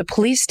they're at the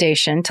police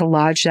station to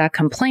lodge that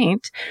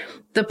complaint,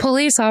 the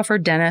police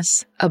offered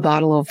Dennis a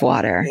bottle of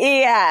water.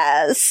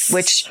 Yes.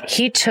 Which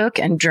he took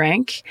and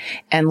drank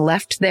and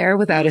left there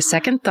without a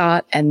second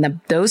thought.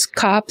 And those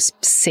cops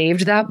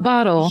saved that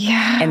bottle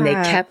and they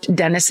kept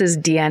Dennis's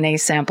DNA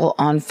sample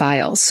on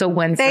file. So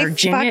when they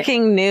Virginia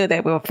fucking knew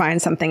they would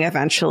find something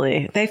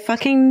eventually. They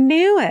fucking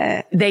knew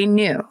it. They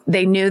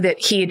knew that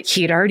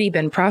he'd already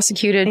been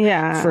prosecuted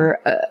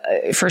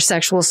for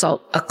sexual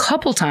assault a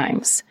couple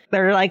times.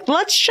 They're like,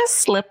 let's just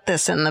slip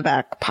this in the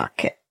back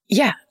pocket.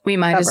 Yeah, we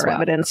might as well.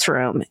 Evidence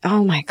room.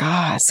 Oh my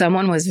God.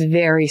 Someone was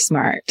very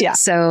smart. Yeah.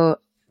 So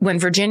when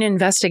Virginia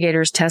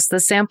investigators test the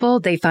sample,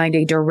 they find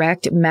a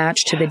direct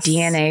match to the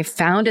DNA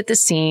found at the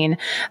scene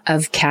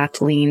of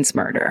Kathleen's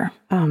murder.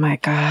 Oh my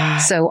God.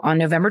 So on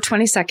November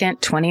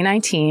 22nd,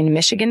 2019,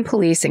 Michigan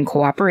police, in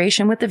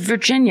cooperation with the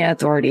Virginia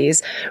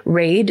authorities,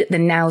 raid the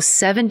now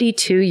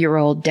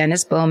 72-year-old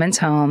Dennis Bowman's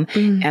home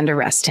and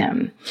arrest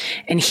him.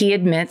 And he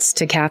admits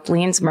to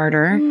Kathleen's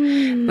murder,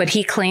 but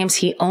he claims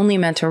he only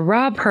meant to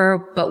rob her.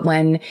 But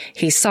when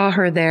he saw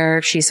her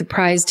there, she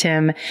surprised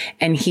him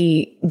and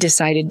he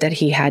decided that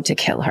he had to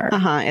kill her.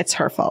 It's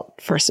her fault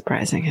for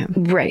surprising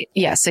him. Right.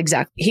 Yes,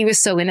 exactly. He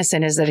was so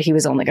innocent as that he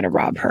was only going to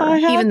rob her,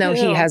 even though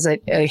he has a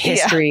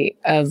history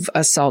of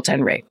assault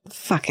and rape.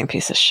 Fucking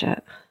piece of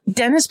shit.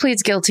 Dennis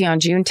pleads guilty on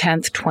June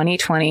 10th,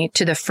 2020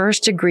 to the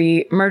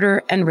first-degree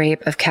murder and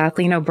rape of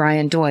Kathleen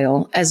O'Brien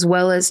Doyle, as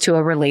well as to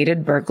a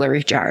related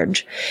burglary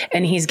charge.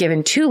 And he's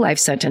given 2 life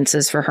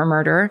sentences for her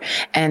murder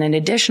and an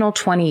additional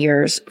 20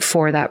 years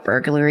for that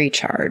burglary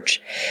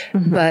charge.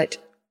 But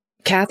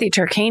Kathy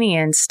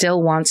Turkanian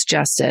still wants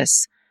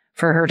justice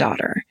for her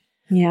daughter.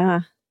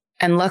 Yeah.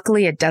 And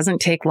luckily, it doesn't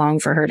take long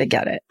for her to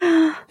get it.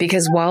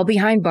 Because while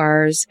behind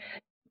bars,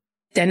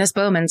 Dennis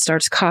Bowman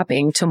starts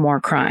copping to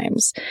more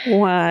crimes.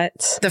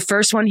 What? The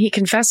first one he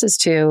confesses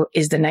to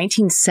is the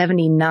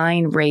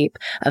 1979 rape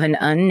of an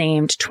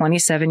unnamed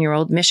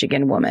 27-year-old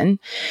Michigan woman.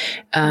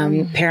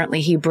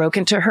 Apparently, he broke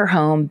into her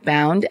home,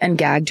 bound and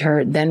gagged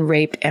her, then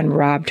raped and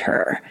robbed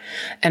her.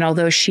 And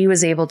although she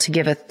was able to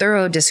give a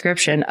thorough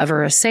description of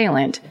her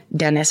assailant,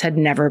 Dennis had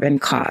never been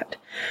caught.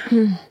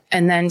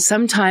 And then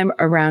sometime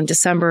around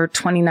December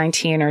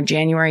 2019 or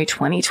January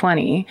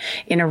 2020,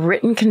 in a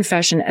written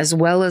confession as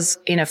well as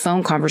in a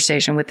phone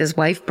conversation with his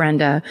wife,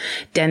 Brenda,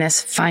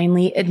 Dennis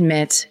finally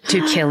admits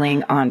to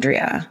killing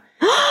Andrea.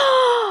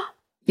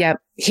 Yep.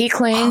 He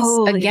claims,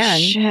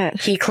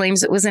 he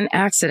claims it was an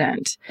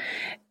accident.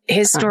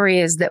 His story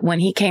is that when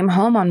he came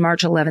home on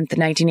March 11th,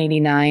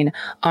 1989,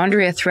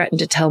 Andrea threatened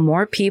to tell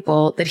more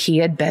people that he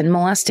had been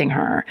molesting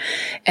her.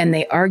 And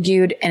they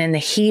argued. And in the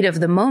heat of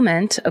the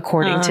moment,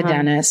 according to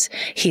Dennis,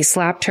 he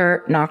slapped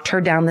her, knocked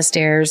her down the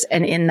stairs.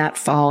 And in that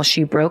fall,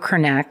 she broke her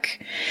neck.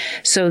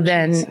 So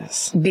then,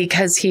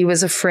 because he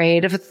was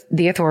afraid of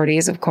the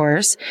authorities, of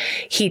course,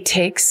 he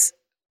takes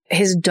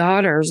his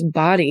daughter's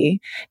body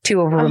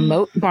to a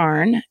remote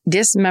barn,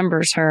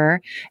 dismembers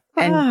her,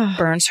 and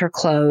burns her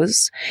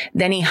clothes.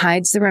 Then he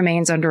hides the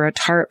remains under a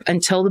tarp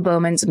until the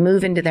Bowmans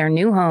move into their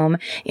new home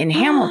in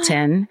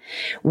Hamilton,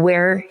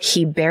 where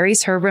he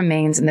buries her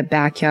remains in the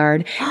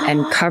backyard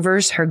and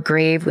covers her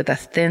grave with a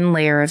thin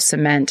layer of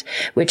cement,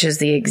 which is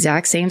the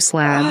exact same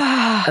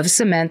slab of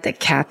cement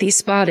that Kathy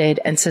spotted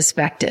and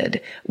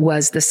suspected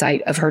was the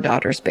site of her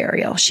daughter's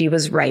burial. She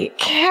was right.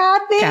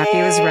 Kathy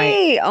was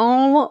right.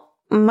 Oh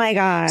my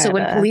God. So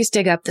when police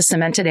dig up the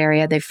cemented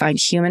area, they find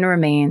human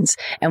remains.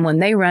 And when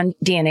they run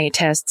DNA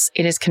tests,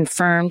 it is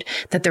confirmed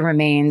that the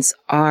remains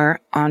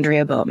are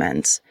Andrea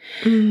Bowman's.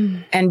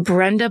 And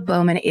Brenda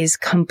Bowman is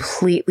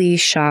completely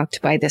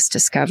shocked by this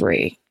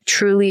discovery.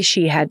 Truly,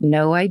 she had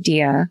no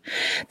idea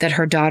that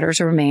her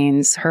daughter's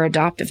remains, her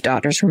adoptive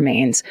daughter's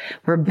remains,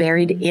 were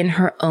buried in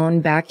her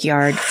own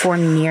backyard for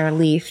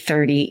nearly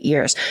 30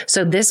 years.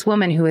 So this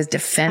woman who was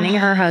defending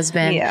her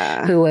husband,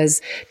 who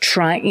was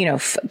trying,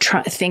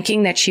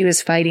 thinking that she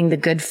was fighting the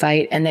good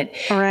fight and that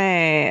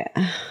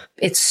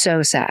it's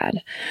so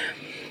sad.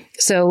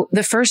 So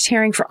the first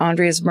hearing for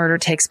Andrea's murder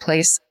takes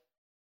place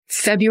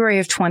February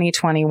of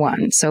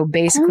 2021. So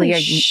basically a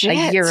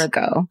year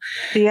ago.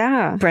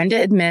 Yeah. Brenda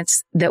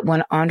admits that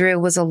when Andrea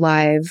was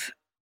alive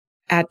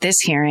at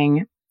this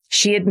hearing,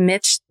 she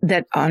admits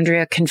that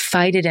Andrea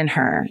confided in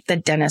her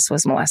that Dennis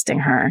was molesting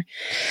her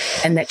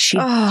and that she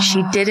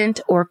didn't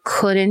or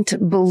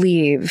couldn't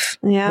believe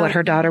what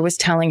her daughter was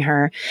telling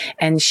her.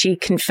 And she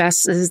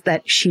confesses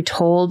that she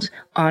told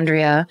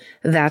Andrea,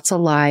 that's a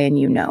lie and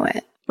you know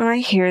it. When I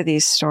hear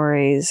these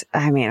stories,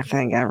 I mean, I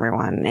think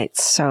everyone,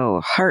 it's so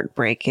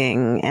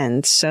heartbreaking.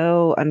 And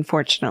so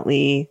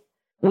unfortunately,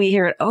 we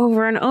hear it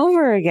over and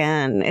over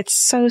again. It's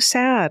so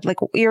sad. Like,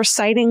 you're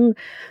siding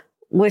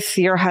with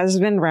your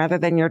husband rather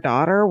than your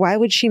daughter. Why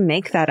would she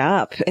make that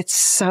up?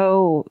 It's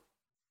awful.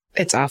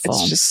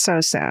 It's just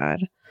so sad.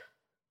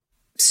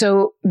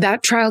 So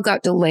that trial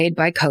got delayed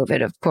by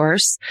COVID, of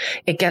course.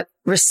 It got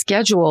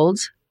rescheduled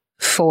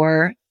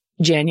for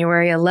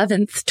January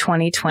 11th,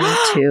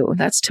 2022.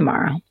 That's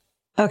tomorrow.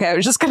 Okay, I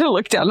was just going to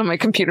look down on my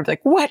computer,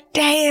 like, what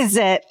day is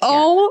it?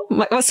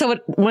 Yeah. So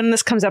when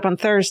this comes up on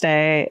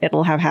Thursday,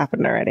 it'll have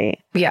happened already.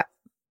 Yeah.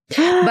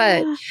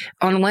 But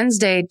on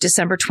Wednesday,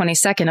 December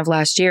 22nd of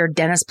last year,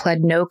 Dennis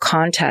pled no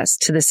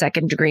contest to the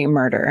second-degree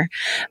murder.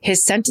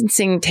 His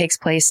sentencing takes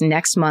place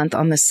next month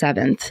on the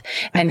 7th,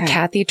 and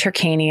Kathy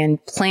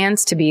Turkanian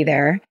plans to be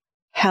there.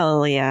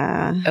 Hell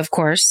yeah. Of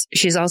course.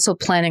 She's also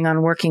planning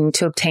on working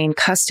to obtain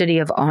custody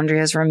of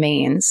Andrea's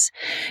remains.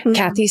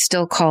 Kathy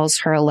still calls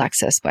her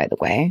Alexis, by the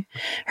way,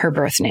 her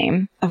birth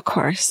name. Of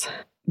course.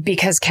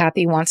 Because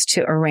Kathy wants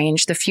to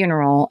arrange the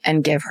funeral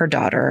and give her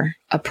daughter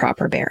a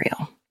proper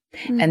burial.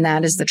 And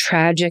that is the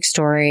tragic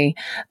story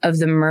of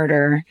the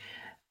murder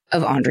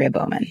of Andrea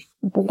Bowman.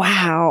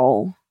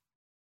 Wow.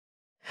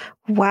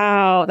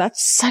 Wow.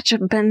 That's such a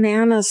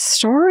bananas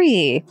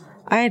story.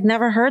 I had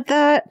never heard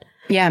that.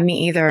 Yeah,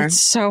 me either. It's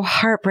so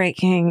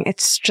heartbreaking.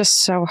 It's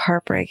just so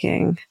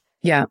heartbreaking.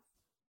 Yeah.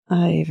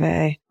 Ay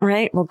vey.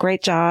 Right. Well,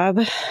 great job.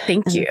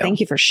 Thank you. Thank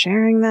you for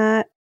sharing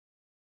that.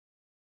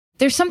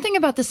 There's something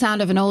about the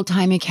sound of an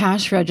old-timey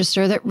cash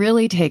register that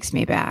really takes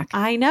me back.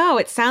 I know.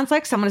 It sounds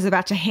like someone is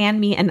about to hand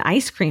me an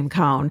ice cream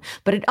cone,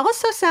 but it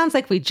also sounds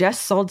like we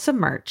just sold some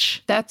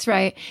merch. That's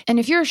right. And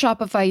if you're a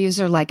Shopify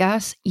user like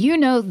us, you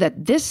know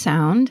that this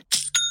sound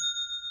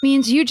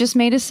means you just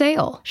made a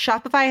sale.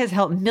 Shopify has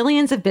helped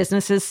millions of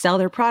businesses sell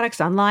their products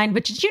online,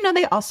 but did you know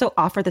they also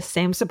offer the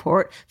same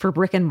support for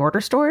brick and mortar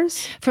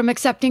stores? From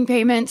accepting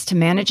payments to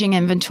managing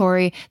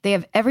inventory, they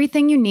have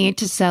everything you need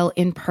to sell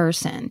in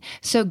person.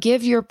 So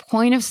give your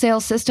point of sale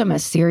system a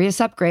serious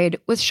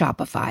upgrade with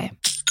Shopify.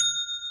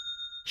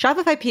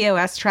 Shopify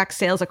POS tracks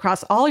sales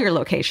across all your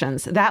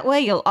locations. That way,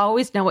 you'll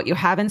always know what you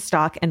have in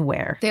stock and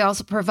where. They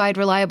also provide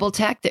reliable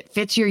tech that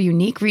fits your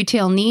unique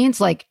retail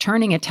needs, like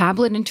turning a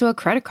tablet into a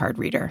credit card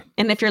reader.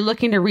 And if you're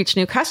looking to reach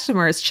new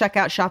customers, check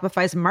out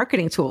Shopify's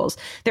marketing tools.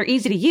 They're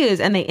easy to use,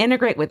 and they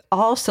integrate with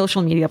all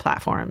social media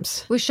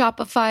platforms. With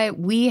Shopify,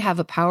 we have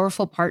a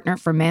powerful partner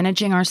for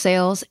managing our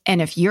sales.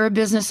 And if you're a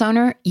business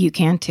owner, you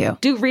can too.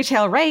 Do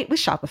retail right with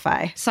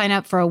Shopify. Sign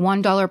up for a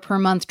 $1 per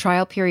month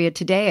trial period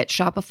today at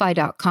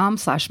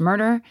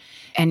shopify.com/murder.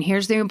 And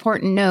here's the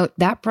important note,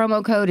 that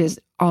promo code is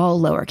all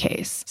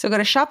lowercase. So go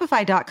to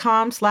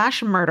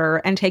shopify.com/murder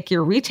and take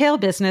your retail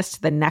business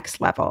to the next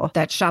level.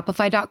 That's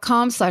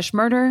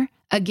shopify.com/murder.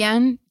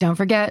 Again, don't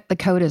forget, the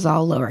code is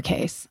all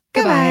lowercase.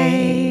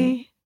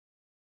 Goodbye.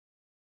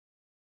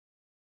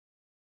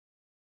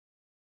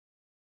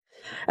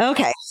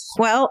 Okay.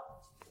 Well,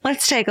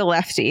 let's take a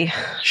lefty,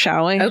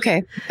 shall we?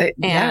 Okay. And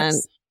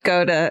Yes.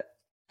 go to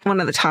one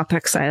of the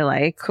topics I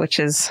like, which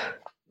is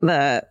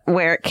the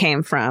where it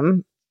came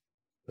from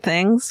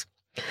things.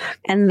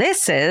 And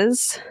this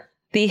is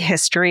the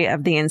history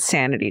of the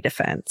insanity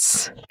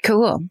defense.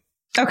 Cool.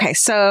 Okay,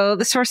 so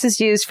the sources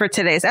used for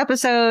today's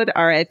episode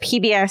are a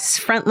PBS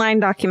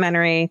Frontline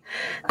documentary,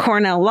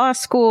 Cornell Law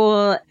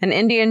School, an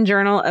Indian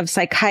Journal of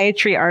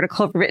Psychiatry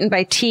article written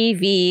by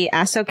T.V.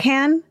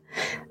 Asokan,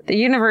 the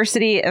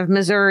University of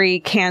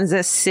Missouri,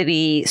 Kansas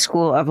City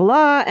School of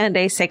Law, and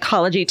a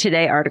Psychology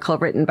Today article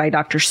written by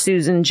Dr.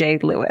 Susan J.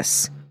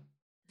 Lewis.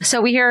 So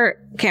we hear,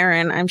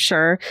 Karen, I'm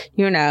sure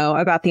you know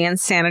about the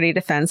insanity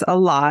defense a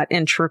lot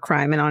in true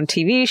crime and on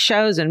TV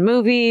shows and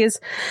movies,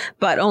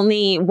 but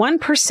only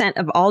 1%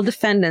 of all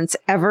defendants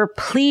ever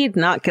plead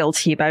not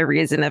guilty by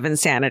reason of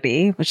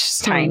insanity, which is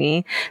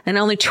tiny, and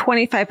only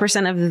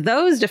 25% of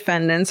those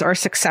defendants are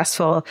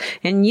successful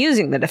in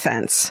using the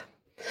defense.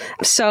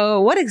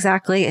 So what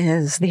exactly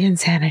is the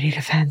insanity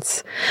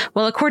defense?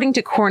 Well, according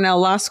to Cornell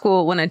Law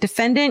School, when a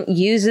defendant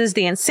uses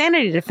the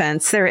insanity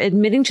defense, they're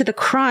admitting to the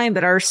crime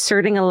but are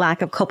asserting a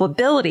lack of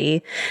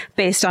culpability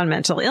based on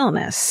mental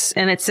illness.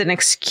 And it's an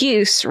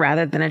excuse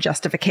rather than a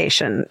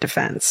justification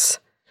defense.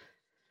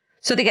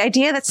 So the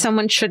idea that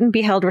someone shouldn't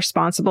be held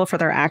responsible for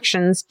their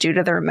actions due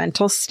to their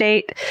mental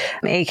state,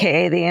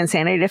 aka the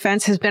insanity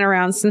defense, has been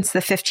around since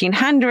the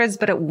 1500s,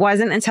 but it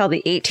wasn't until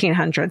the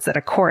 1800s that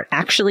a court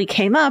actually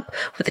came up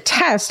with a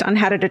test on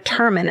how to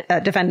determine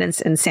a defendant's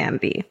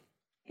insanity.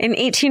 In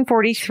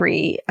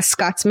 1843, a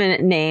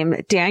Scotsman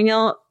named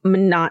Daniel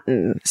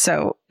M'Naughton,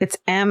 so it's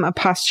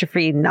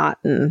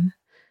M''Naughton,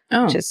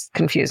 which is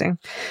confusing.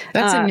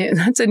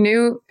 That's a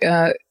new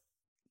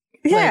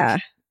Yeah.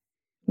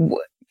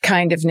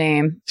 kind of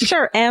name.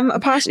 Sure,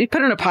 you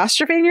put an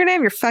apostrophe in your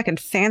name, you're fucking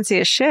fancy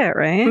as shit,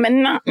 right?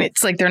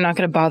 It's like they're not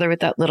going to bother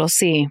with that little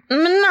C.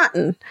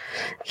 M'Naughton.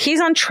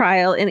 He's on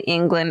trial in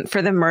England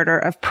for the murder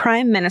of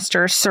Prime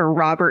Minister Sir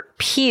Robert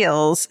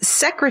Peel's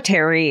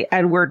secretary,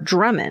 Edward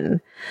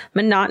Drummond.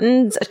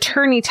 M'Naughton's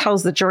attorney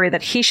tells the jury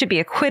that he should be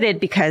acquitted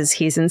because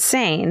he's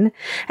insane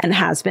and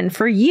has been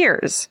for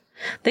years.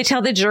 They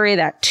tell the jury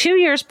that 2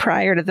 years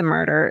prior to the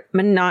murder,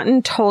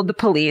 M'Naughton told the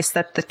police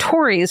that the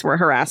Tories were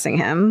harassing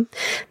him,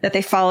 that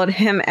they followed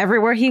him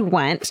everywhere he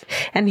went,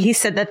 and he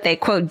said that they,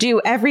 quote, do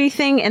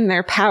everything in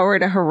their power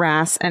to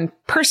harass and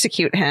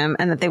persecute him,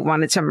 and that they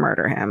wanted to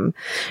murder him.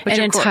 Which,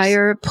 An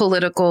entire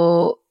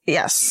political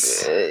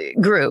yes,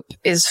 group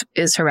is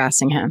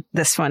harassing him.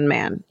 this one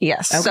man.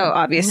 Yes. Okay. So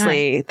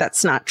obviously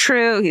that's not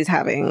true. He's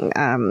having,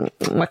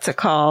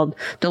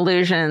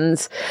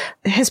 delusions.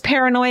 His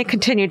paranoia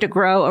continued to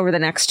grow over the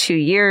next 2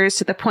 years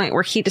to the point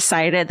where he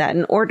decided that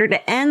in order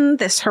to end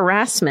this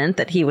harassment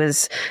that he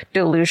was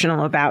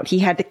delusional about, he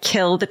had to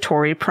kill the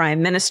Tory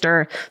Prime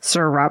Minister,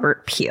 Sir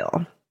Robert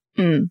Peel.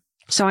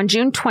 So on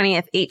June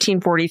 20th,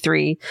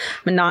 1843,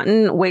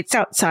 M'Naughton waits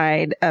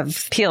outside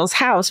of Peel's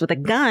house with a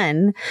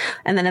gun,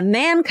 and then a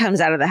man comes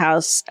out of the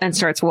house and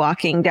starts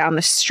walking down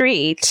the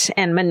street,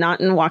 and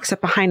M'Naughton walks up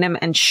behind him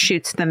and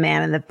shoots the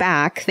man in the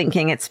back,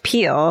 thinking it's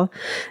Peel,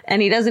 and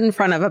he does it in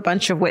front of a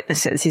bunch of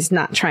witnesses. He's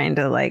not trying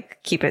to,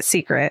 keep it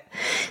secret.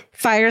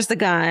 Fires the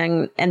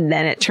gun, and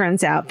then it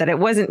turns out that it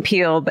wasn't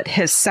Peel, but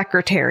his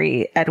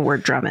secretary,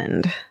 Edward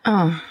Drummond.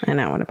 Oh, I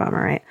know, what a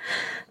bummer, right?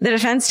 The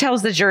defense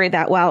tells the jury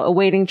that while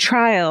awaiting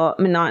trial,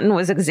 M'Naughton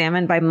was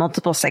examined by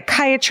multiple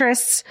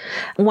psychiatrists,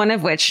 one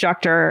of which,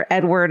 Dr.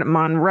 Edward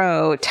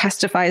Monroe,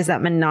 testifies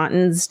that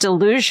M'Naughton's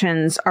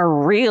delusions are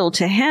real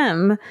to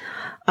him,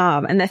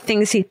 and the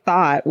things he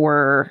thought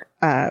were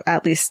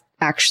at least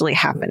actually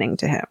happening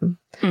to him.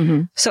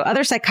 mm-hmm. So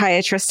other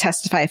psychiatrists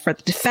testify for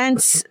the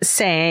defense,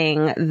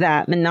 saying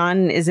that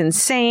M'Naughton is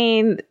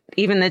insane.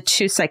 Even the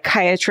two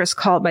psychiatrists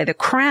called by the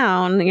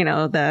Crown,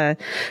 the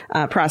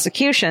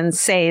prosecution,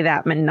 say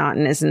that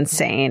M'Naughton is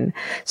insane.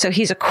 So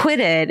he's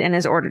acquitted and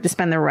is ordered to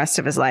spend the rest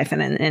of his life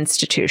in an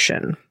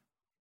institution.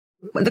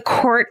 the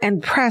court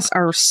and press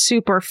are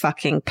super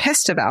fucking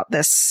pissed about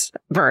this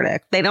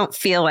verdict. They don't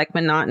feel like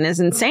M'Naughton is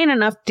insane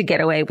enough to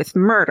get away with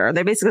murder.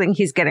 They basically think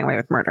he's getting away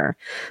with murder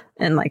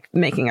and like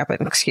making up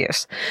an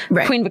excuse.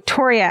 Right. Queen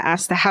Victoria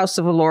asked the House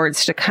of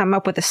Lords to come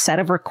up with a set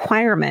of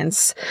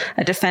requirements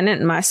a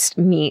defendant must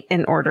meet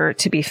in order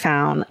to be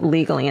found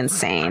legally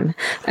insane.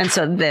 And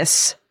so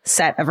this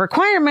set of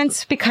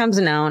requirements becomes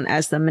known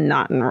as the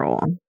M'Naughton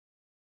Rule.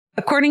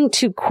 According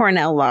to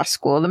Cornell Law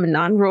School, the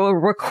M'Naughton Rule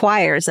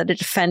requires that a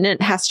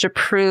defendant has to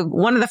prove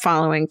one of the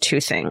following two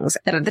things: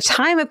 that at the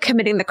time of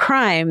committing the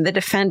crime, the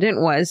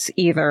defendant was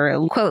either,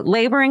 quote,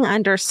 laboring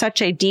under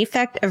such a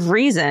defect of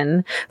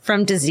reason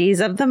from disease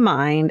of the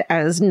mind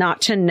as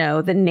not to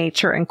know the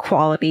nature and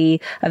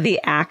quality of the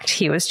act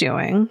he was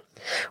doing,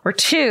 or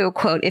two,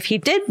 quote, if he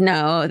did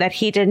know that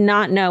he did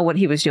not know what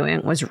he was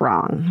doing was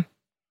wrong.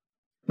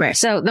 Right.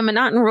 So the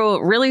M'Naughton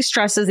Rule really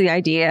stresses the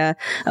idea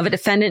of a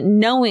defendant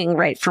knowing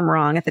right from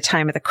wrong at the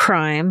time of the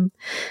crime.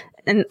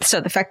 And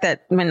so the fact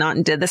that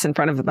M'Naughton did this in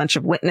front of a bunch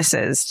of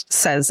witnesses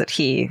says that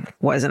he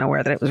wasn't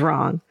aware that it was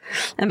wrong.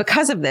 And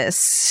because of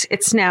this,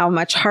 it's now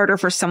much harder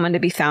for someone to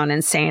be found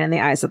insane in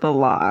the eyes of the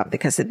law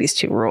because of these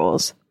two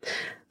rules.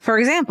 For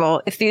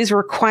example, if these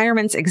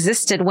requirements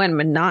existed when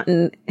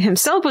M'Naughton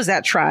himself was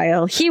at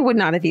trial, he would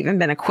not have even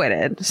been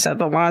acquitted. So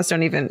the laws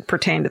don't even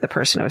pertain to the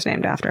person it was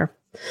named after.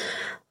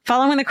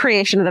 Following the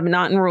creation of the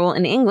M'Naughton Rule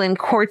in England,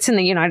 courts in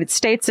the United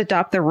States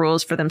adopt the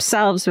rules for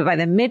themselves, but by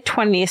the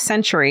mid-20th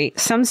century,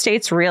 some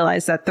states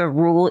realize that the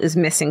rule is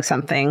missing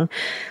something,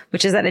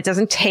 which is that it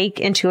doesn't take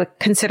into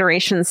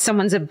consideration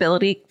someone's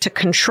ability to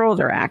control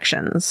their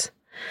actions.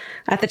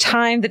 At the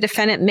time, the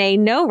defendant may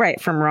know right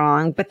from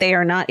wrong, but they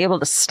are not able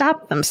to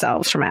stop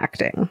themselves from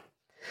acting.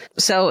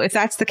 So if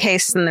that's the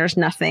case, then there's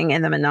nothing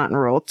in the M'Naughton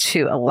Rule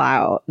to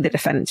allow the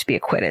defendant to be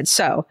acquitted.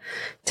 So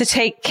to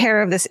take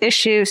care of this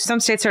issue, some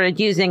states started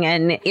using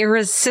an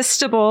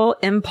irresistible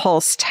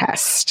impulse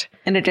test.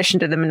 In addition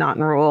to the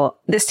M'Naughton Rule,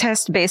 this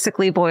test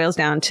basically boils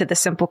down to the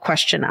simple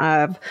question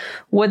of,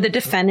 would the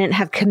defendant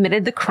have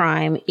committed the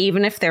crime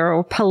even if there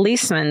were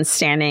policemen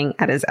standing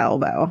at his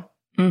elbow?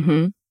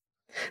 Mm-hmm.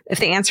 If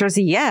the answer is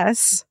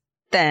yes,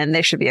 then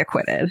they should be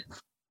acquitted.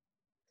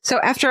 So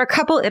after a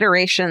couple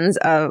iterations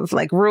of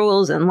like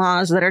rules and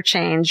laws that are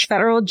changed,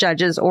 federal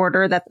judges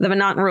order that the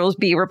M'Naughton Rules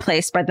be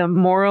replaced by the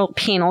Moral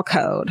Penal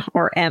Code,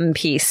 or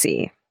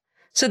MPC.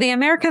 So the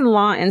American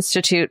Law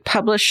Institute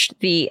published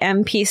the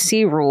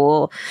MPC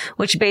rule,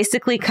 which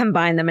basically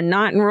combined the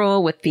M'Naughton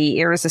Rule with the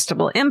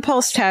irresistible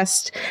impulse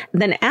test,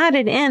 then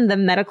added in the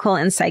medical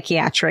and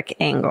psychiatric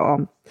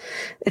angle.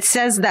 It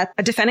says that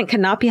a defendant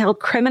cannot be held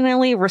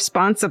criminally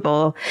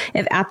responsible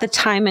if at the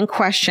time in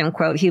question,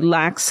 quote, he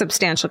lacks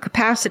substantial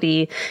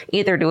capacity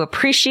either to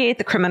appreciate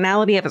the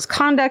criminality of his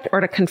conduct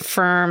or to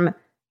confirm.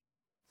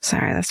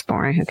 Sorry, that's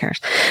boring. Who cares?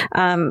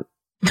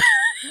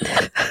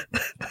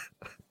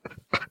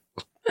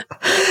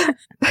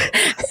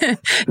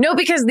 No,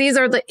 because these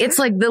are it's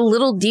like the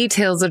little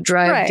details that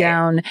drive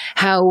down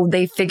how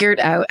they figured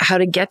out how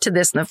to get to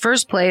this in the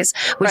first place,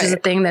 which is a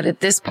thing that at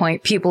this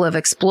point people have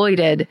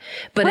exploited.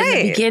 But in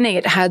the beginning,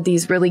 it had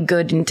these really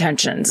good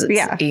intentions.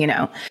 You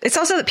know, it's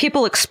also that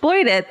people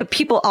exploit it, but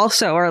people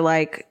also are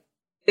like,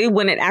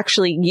 when it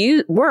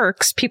actually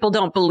works, people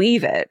don't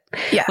believe it.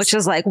 Yes. Which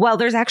is like, well,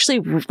 there's actually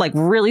like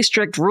really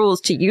strict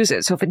rules to use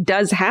it. So if it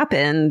does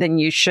happen, then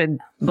you should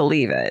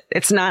believe it.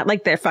 It's not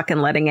like they're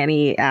fucking letting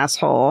any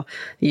asshole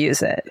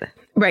use it.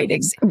 Right.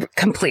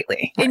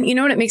 Completely. And you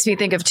know what it makes me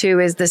think of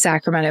too is the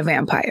Sacramento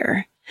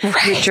Vampire.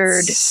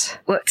 Richard,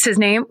 what's his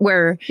name?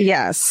 Where he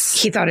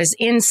thought his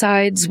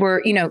insides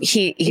were, you know,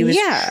 he was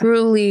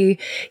truly,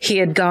 he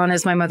had gone,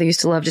 as my mother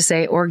used to love to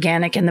say,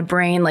 organic in the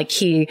brain. Like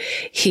the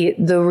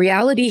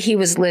reality he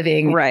was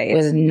living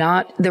was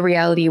not the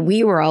reality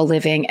we were all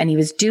living. And he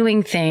was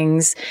doing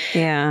things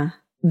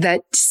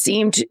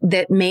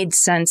that made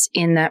sense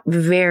in that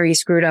very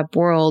screwed up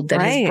world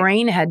that his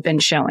brain had been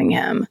showing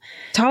him.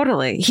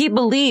 Totally. He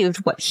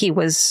believed what he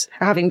was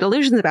having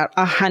delusions about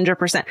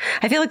 100%.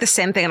 I feel like the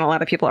same thing, and a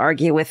lot of people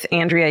argue with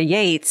Andrea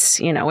Yates,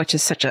 you know, which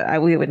is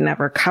we would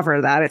never cover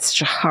that. It's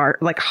such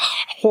a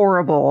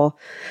horrible.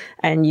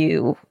 And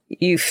you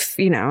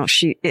know,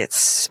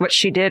 it's what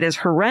she did is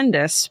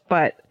horrendous,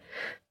 but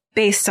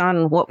based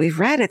on what we've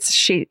read,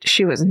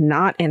 she was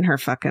not in her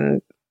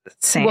fucking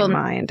sane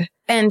mind.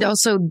 And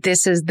also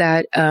this is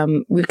that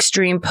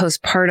extreme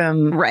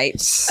postpartum,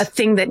 a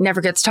thing that never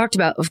gets talked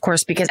about, of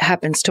course, because it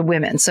happens to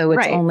women. So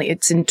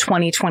it's in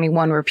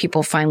 2021 where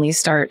people finally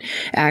start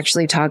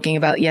actually talking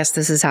about, yes,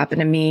 this has happened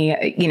to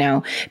me. You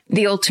know,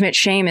 the ultimate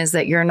shame is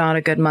that you're not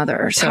a good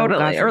mother. So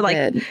totally. Or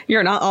like,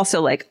 you're not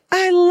also like,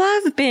 I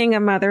love being a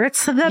mother.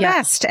 It's the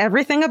best,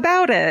 everything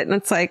about it. And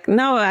it's like,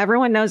 no,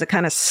 everyone knows it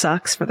kind of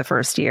sucks for the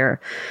first year.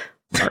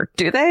 Or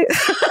do they?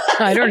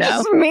 I don't know.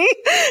 Just me?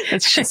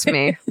 It's just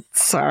me.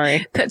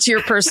 Sorry. That's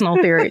your personal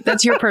theory.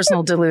 That's your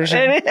personal delusion.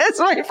 It is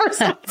my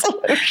personal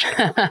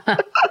delusion.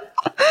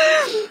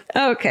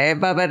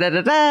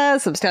 Okay.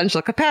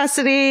 Substantial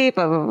capacity.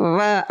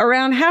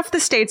 Around half the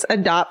states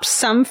adopt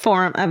some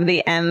form of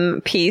the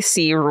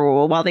MPC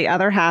rule, while the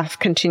other half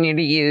continue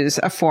to use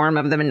a form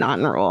of the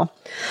M'Naughton rule.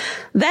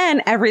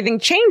 Then everything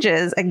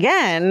changes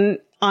again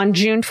on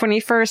June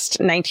 21st,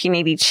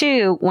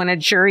 1982, when a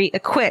jury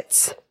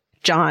acquits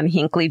John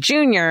Hinckley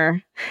Jr.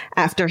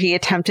 after he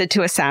attempted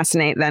to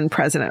assassinate then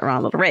President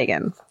Ronald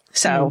Reagan.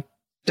 So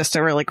just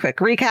a really quick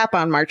recap.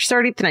 On March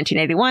 30th,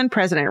 1981,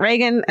 President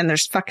Reagan, and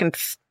there's fucking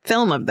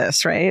film of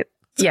this, right?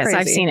 It's yes, crazy.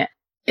 I've seen it.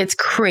 It's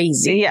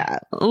crazy. Yeah.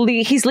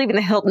 He's leaving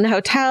the Hilton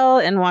Hotel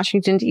in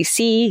Washington,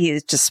 D.C.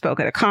 He just spoke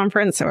at a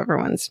conference, so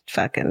everyone's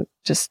fucking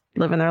just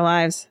living their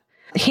lives.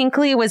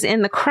 Hinckley was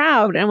in the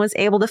crowd and was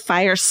able to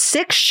fire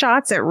 6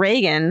 shots at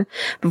Reagan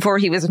before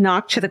he was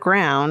knocked to the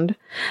ground.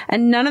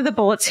 And none of the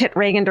bullets hit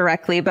Reagan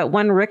directly, but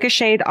one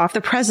ricocheted off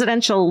the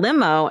presidential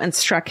limo and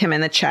struck him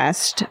in the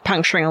chest,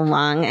 puncturing a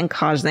lung and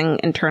causing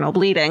internal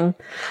bleeding.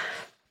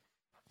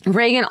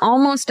 Reagan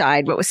almost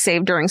died, but was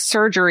saved during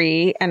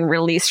surgery and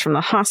released from the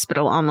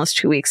hospital almost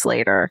 2 weeks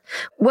later.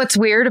 What's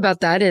weird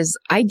about that is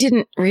I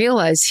didn't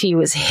realize he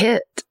was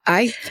hit.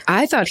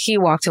 I thought he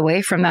walked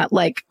away from that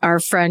like our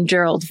friend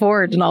Gerald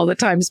Ford and all the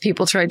times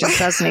people tried to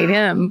assassinate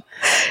him.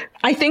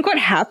 I think what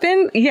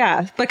happened,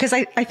 because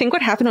I think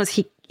what happened was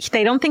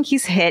they don't think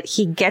he's hit.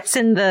 He gets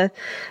in the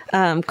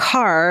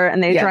car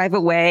and they drive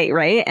away,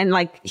 right? And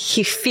like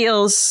he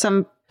feels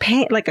some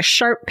pain, like a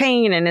sharp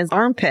pain in his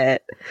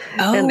armpit.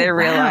 Oh, and they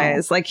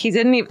realize like they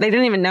didn't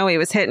even know he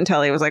was hit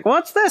until he was like,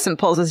 what's this? And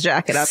pulls his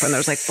jacket up and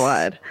there's like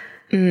blood.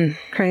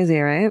 Crazy,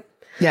 right?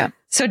 Yeah.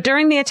 So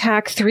during the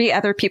attack, 3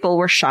 other people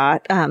were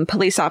shot.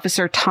 Police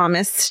officer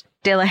Thomas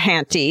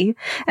Delahanty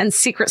and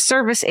Secret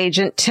Service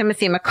agent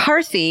Timothy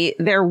McCarthy.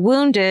 They're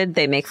wounded.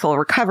 They make full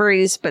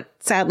recoveries, but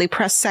sadly,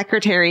 press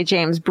secretary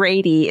James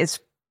Brady is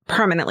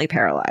permanently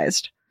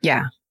paralyzed.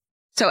 Yeah.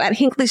 So at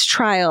Hinckley's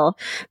trial,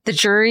 the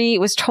jury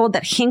was told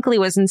that Hinckley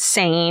was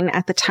insane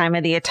at the time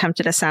of the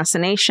attempted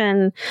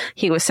assassination.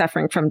 He was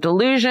suffering from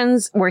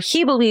delusions where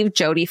he believed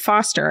Jodie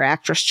Foster,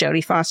 actress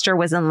Jodie Foster,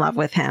 was in love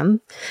with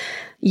him.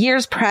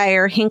 Years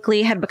prior,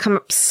 Hinckley had become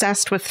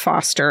obsessed with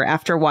Foster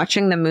after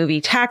watching the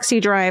movie Taxi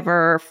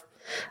Driver,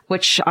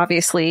 which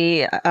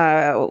obviously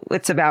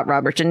it's about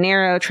Robert De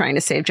Niro trying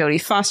to save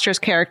Jodie Foster's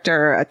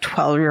character, a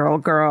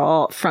 12-year-old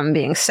girl, from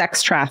being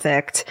sex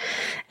trafficked.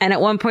 And at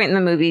one point in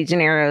the movie, De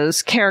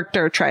Niro's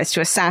character tries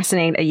to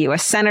assassinate a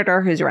U.S.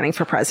 senator who's running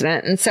for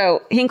president. And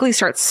so Hinckley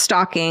starts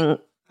stalking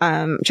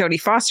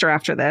Jodie Foster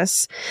after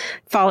this,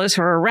 follows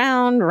her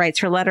around, writes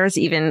her letters,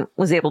 even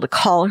was able to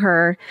call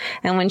her.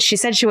 And when she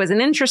said she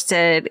wasn't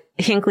interested,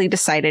 Hinckley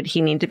decided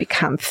he needed to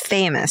become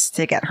famous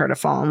to get her to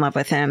fall in love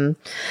with him.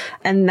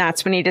 And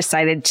that's when he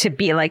decided to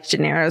be like De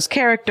Niro's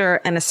character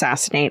and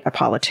assassinate a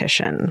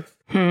politician.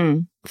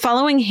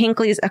 Following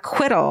Hinckley's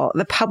acquittal,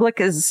 the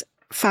public is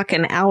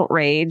fucking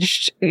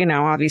outraged. You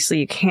know, obviously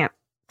you can't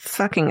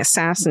fucking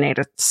assassinate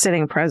a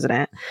sitting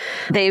president.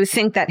 They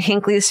think that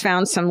Hinckley's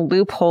found some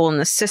loophole in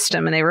the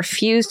system, and they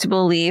refuse to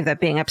believe that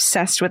being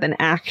obsessed with an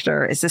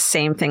actor is the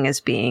same thing as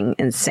being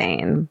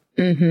insane.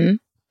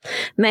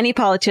 Many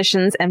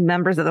politicians and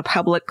members of the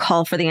public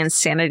call for the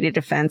insanity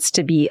defense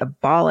to be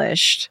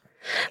abolished.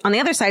 On the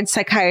other side,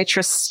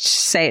 psychiatrists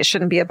say it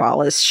shouldn't be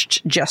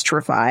abolished, just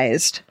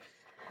revised.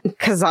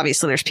 Because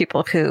obviously there's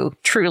people who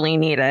truly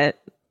need it,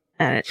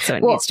 and so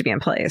it needs to be in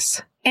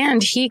place.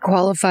 And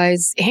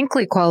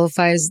Hinckley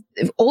qualifies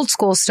old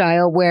school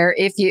style, where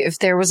if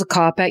there was a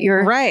cop at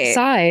your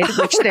side,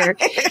 which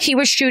he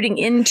was shooting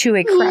into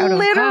a crowd of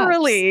cops.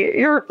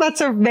 Literally.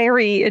 That's a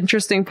very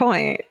interesting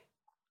point.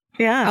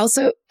 Yeah.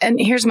 Also, and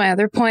here's my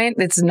other point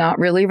that's not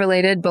really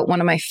related, but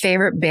one of my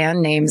favorite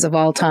band names of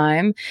all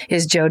time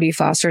is Jodie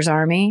Foster's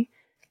Army.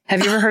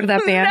 Have you ever heard of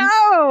that band?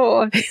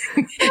 No.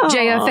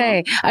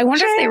 JFA. I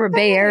wonder if they were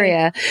Bay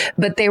Area,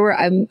 but they were,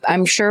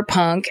 I'm sure,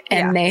 punk.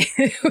 And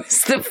it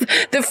was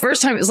the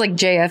first time it was like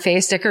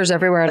JFA stickers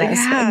everywhere.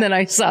 And then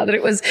I saw that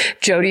it was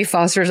Jodie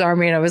Foster's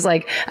Army. And I was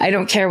like, I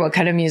don't care what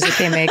kind of music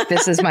they make.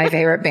 This is my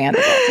favorite band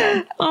of all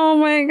time. Oh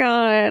my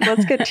God.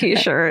 Let's get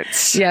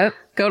t-shirts. Yep.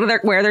 Go to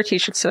wear their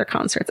t-shirts to their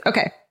concerts.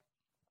 Okay.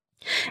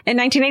 In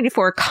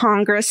 1984,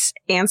 Congress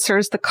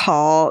answers the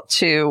call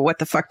to what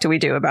the fuck do we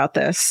do about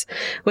this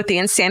with the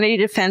Insanity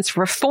Defense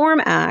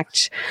Reform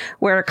Act,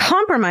 where a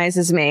compromise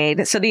is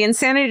made. So the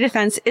insanity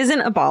defense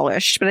isn't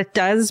abolished, but it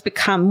does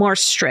become more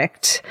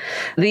strict.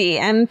 The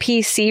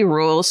MPC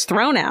rules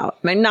thrown out.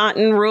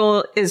 M'Naughton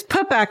rule is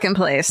put back in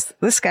place.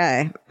 This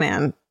guy,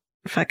 man,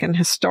 fucking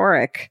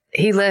historic.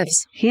 He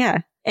lives. Yeah.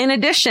 In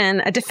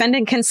addition, a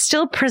defendant can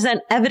still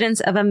present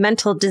evidence of a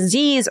mental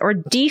disease or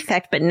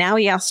defect, but now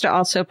he has to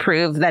also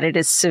prove that it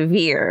is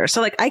severe.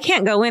 So like, I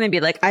can't go in and be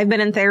like, I've been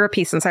in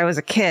therapy since I was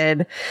a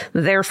kid,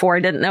 therefore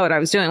I didn't know what I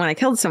was doing when I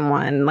killed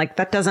someone. Like,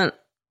 that doesn't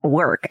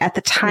work. At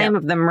the time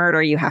of the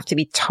murder, you have to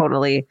be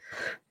totally,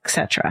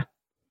 etc.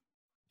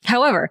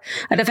 However,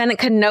 a defendant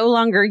could no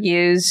longer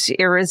use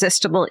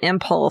irresistible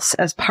impulse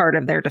as part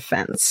of their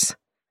defense.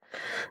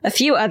 A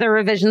few other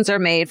revisions are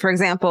made. For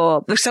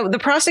example, so the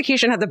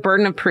prosecution had the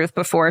burden of proof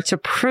before to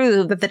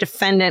prove that the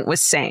defendant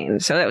was sane.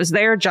 So it was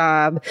their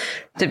job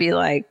to be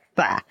like,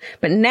 blah.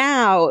 But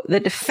now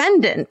the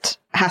defendant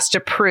has to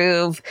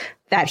prove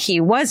that he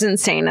was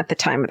insane at the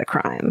time of the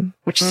crime,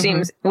 which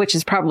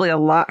is probably a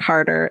lot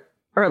harder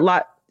or a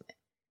lot,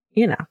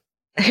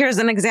 Here's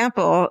an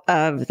example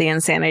of the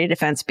insanity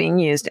defense being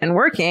used and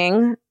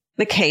working,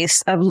 the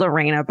case of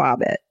Lorena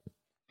Bobbitt.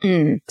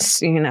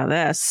 So you know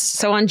this.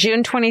 So on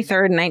June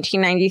 23rd,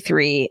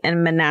 1993,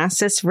 in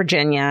Manassas,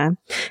 Virginia,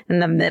 in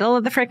the middle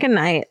of the frickin'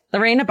 night,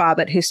 Lorena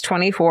Bobbitt, who's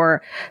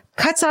 24,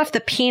 cuts off the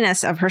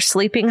penis of her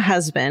sleeping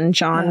husband,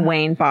 John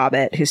Wayne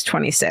Bobbitt, who's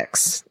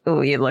 26.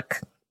 Oh,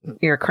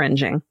 you're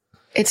cringing.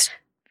 It's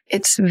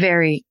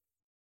very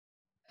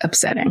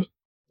upsetting.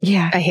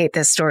 Yeah. I hate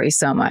this story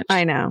so much.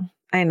 I know.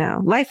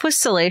 Life was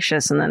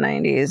salacious in the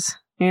 90s,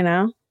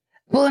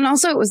 Well, and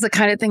also it was the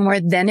kind of thing where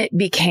then it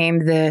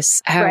became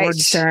this Howard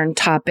Stern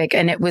topic,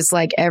 and it was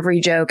like every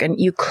joke, and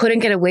you couldn't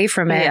get away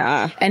from it.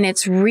 Yeah. And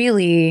it's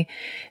really,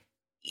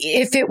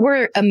 if it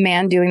were a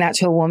man doing that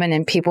to a woman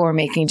and people were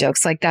making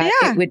jokes like that,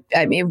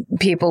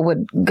 people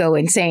would go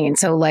insane.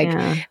 So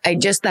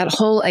that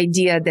whole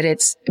idea that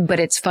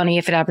it's funny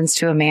if it happens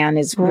to a man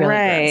is really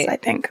gross, I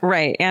think.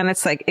 Right. And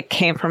it's like, it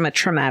came from a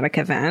traumatic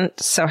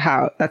event. So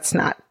that's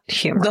not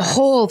humorous. The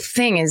whole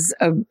thing is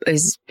an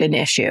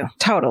issue.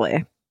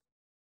 Totally.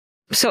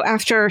 So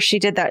after she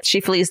did that,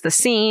 she flees the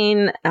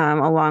scene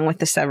along with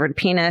the severed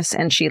penis,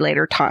 and she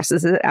later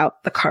tosses it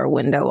out the car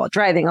window while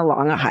driving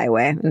along a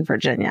highway in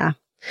Virginia.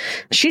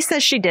 She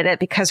says she did it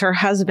because her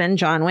husband,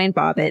 John Wayne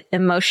Bobbitt,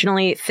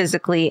 emotionally,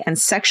 physically, and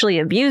sexually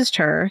abused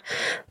her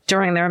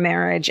during their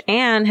marriage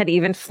and had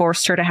even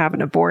forced her to have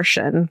an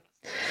abortion.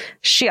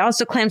 She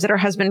also claims that her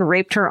husband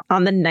raped her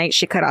on the night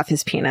she cut off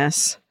his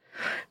penis.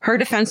 Her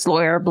defense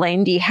lawyer,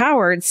 Blaine D.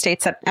 Howard,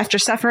 states that after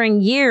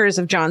suffering years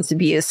of John's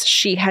abuse,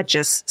 she had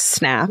just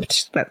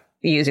snapped,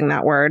 using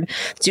that word,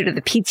 due to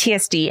the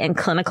PTSD and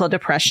clinical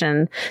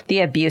depression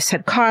the abuse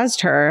had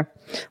caused her,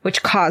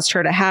 which caused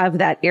her to have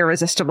that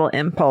irresistible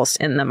impulse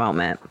in the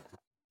moment.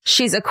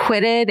 She's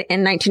acquitted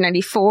in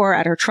 1994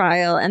 at her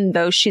trial, and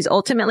though she's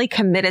ultimately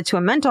committed to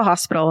a mental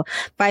hospital,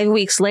 5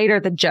 weeks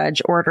later, the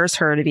judge orders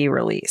her to be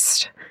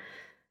released.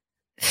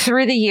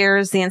 Through the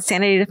years, the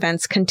insanity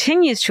defense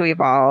continues to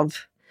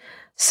evolve.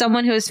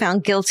 Someone who is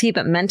found guilty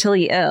but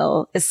mentally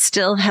ill is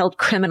still held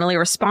criminally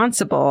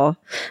responsible.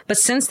 But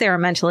since they are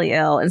mentally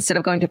ill, instead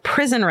of going to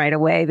prison right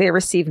away, they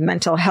receive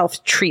mental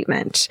health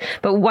treatment.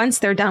 But once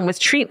they're done with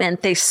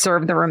treatment, they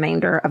serve the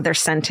remainder of their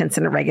sentence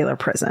in a regular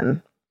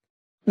prison.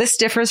 This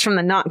differs from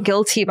the not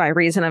guilty by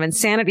reason of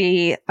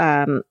insanity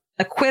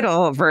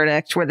acquittal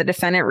verdict, where the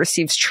defendant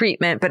receives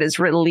treatment but is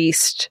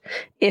released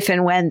if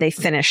and when they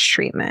finish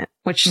treatment,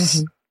 which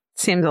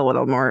seems a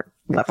little more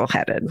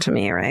level-headed to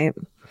me, right?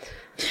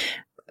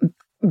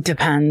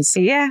 Depends.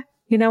 Yeah.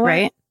 You know what?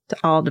 Right? It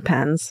all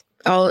depends.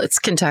 It's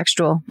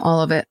contextual,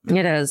 all of it.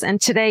 It is. And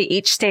today,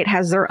 each state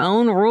has their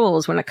own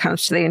rules when it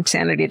comes to the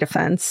insanity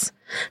defense.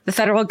 The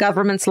federal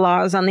government's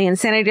laws on the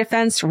insanity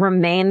defense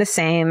remain the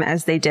same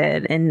as they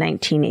did in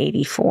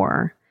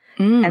 1984.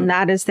 And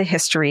that is the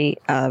history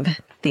of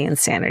the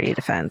insanity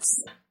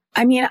defense.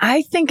 I mean,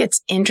 I think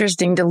it's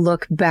interesting to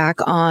look back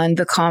on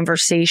the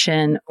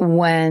conversation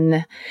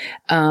when,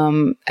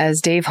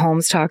 as Dave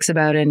Holmes talks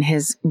about in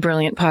his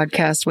brilliant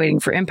podcast, Waiting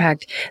for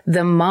Impact,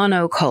 the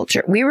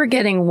monoculture. We were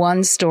getting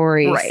one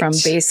story from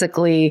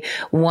basically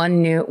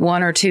one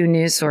or two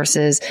news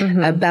sources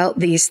about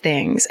these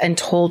things and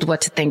told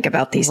what to think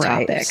about these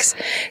topics.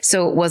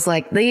 So it was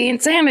like, the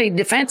insanity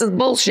defense is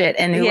bullshit.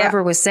 And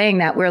whoever was saying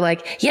that, we're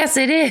like, yes,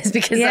 it is,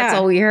 because that's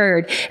all we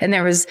heard. And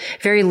there was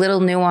very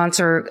little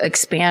nuance or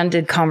expanded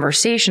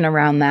conversation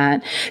around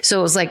that. So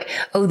it was like,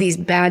 oh, these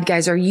bad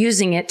guys are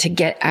using it to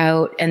get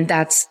out, and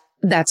that's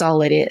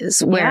all it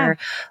is. Where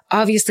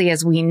obviously,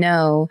 as we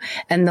know,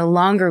 and the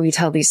longer we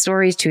tell these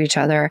stories to each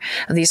other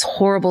of these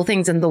horrible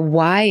things and the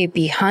why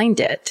behind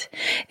it,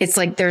 it's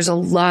like there's a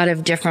lot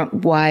of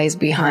different whys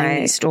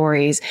behind these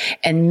stories,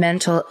 and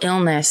mental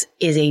illness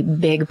is a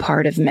big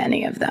part of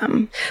many of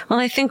them. Well,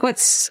 I think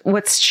what's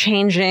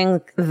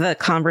changing the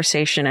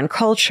conversation and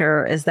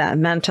culture is that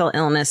mental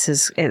illness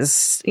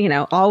is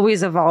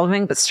always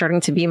evolving, but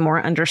starting to be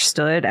more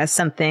understood as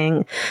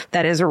something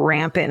that is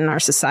rampant in our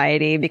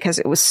society, because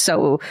it was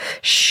so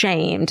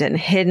shamed and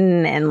hidden,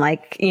 and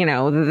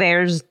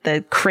there's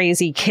the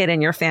crazy kid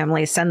in your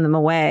family, send them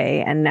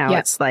away. And now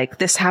it's like,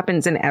 this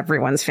happens in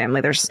everyone's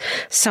family. There's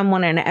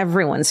someone in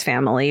everyone's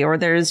family, or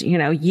there's,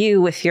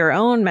 you with your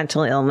own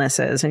mental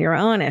illnesses and your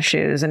own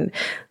issues. And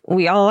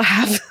we all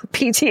have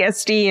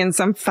PTSD in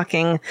some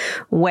fucking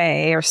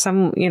way, or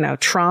some,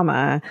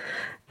 trauma.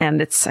 And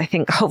it's, I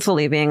think,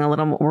 hopefully we're being a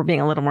little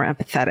more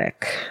empathetic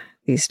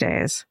these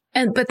days.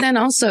 But then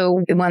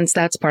also, once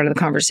that's part of the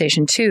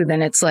conversation too,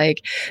 then it's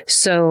like,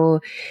 so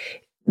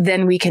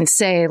then we can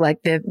say,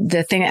 like,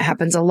 the thing that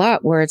happens a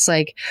lot where it's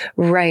like,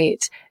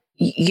 right,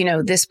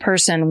 this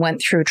person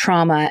went through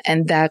trauma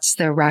and that's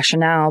the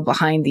rationale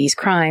behind these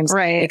crimes.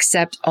 Right.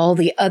 Except all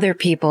the other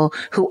people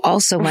who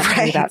also went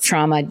through that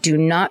trauma do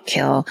not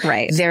kill.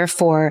 Right.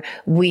 Therefore,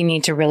 we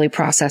need to really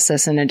process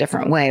this in a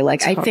different way.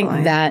 Like, I think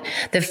that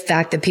the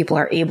fact that people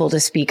are able to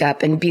speak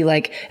up and be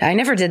like, I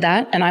never did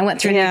that. And I went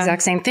through the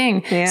exact same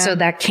thing. Yeah. So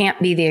that can't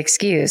be the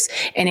excuse.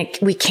 And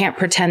we can't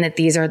pretend that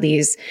these are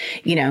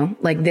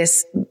like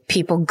this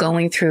people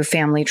going through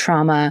family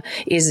trauma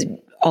is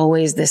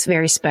always this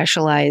very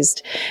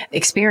specialized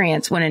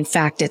experience when in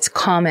fact it's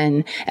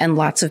common and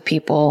lots of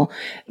people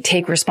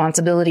take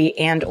responsibility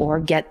and or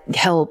get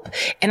help.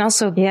 And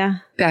also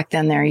back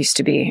then there used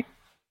to be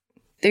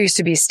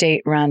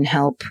state run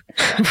help.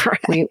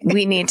 Right.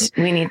 We need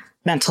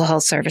mental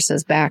health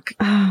services back.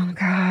 Oh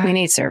God. We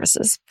need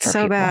services. For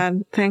so people.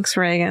 Bad. Thanks,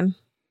 Reagan.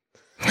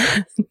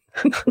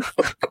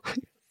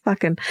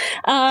 Fucking.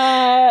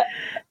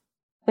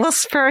 Well,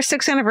 for our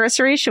 6th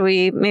anniversary, should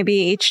we maybe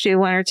each do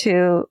 1 or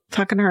 2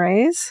 fucking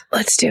hoorays?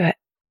 Let's do it.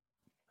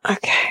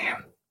 Okay.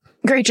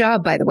 Great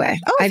job, by the way.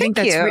 Oh, I think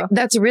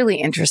that's really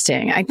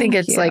interesting. I think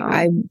it's like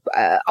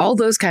all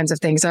those kinds of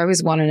things. I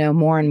always want to know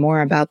more and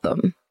more about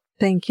them.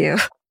 Thank you.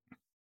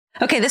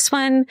 Okay, this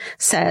one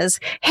says,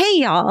 "Hey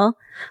y'all,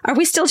 are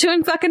we still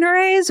doing fucking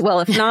hoorays? Well,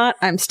 if not,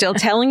 I'm still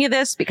telling you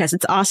this because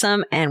it's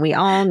awesome and we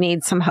all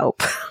need some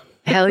hope."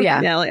 Hell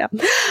yeah. Hell yeah.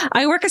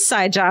 I work a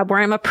side job where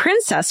I'm a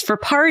princess for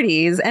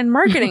parties and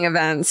marketing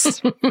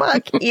events.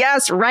 Fuck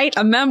yes, write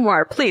a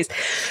memoir, please.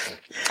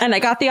 And I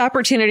got the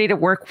opportunity to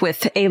work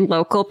with a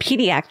local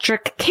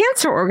pediatric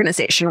cancer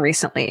organization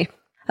recently.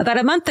 About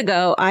a month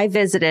ago, I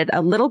visited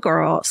a little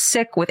girl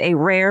sick with a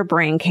rare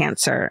brain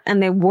cancer,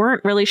 and they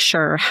weren't really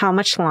sure how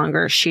much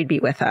longer she'd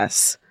be with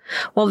us.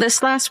 Well,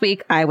 this last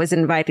week, I was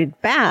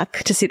invited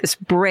back to see this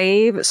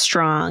brave,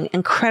 strong,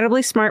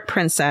 incredibly smart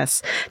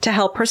princess to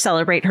help her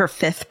celebrate her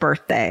 5th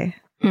birthday.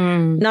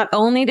 Not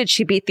only did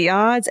she beat the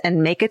odds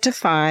and make it to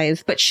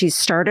 5, but she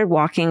started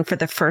walking for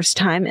the first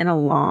time in a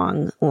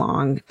long,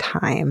 long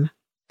time.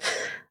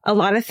 A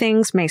lot of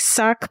things may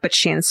suck, but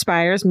she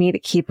inspires me to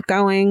keep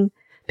going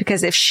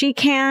because if she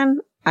can,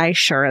 I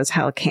sure as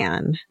hell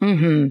can.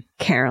 Mm-hmm.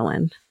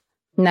 Carolyn.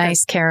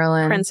 Nice,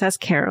 Carolyn. Princess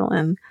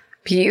Carolyn.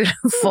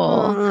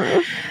 Beautiful.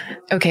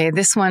 Okay,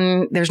 this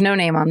one, there's no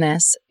name on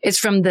this. It's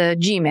from the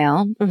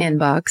Gmail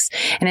inbox.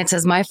 And it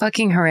says, my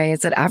fucking hooray is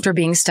that after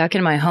being stuck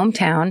in my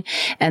hometown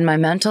and my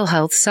mental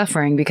health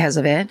suffering because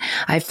of it,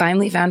 I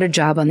finally found a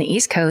job on the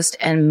East Coast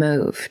and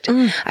moved.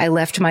 I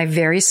left my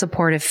very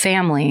supportive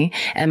family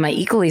and my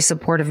equally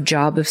supportive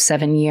job of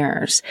 7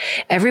 years.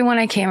 Everyone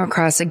I came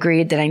across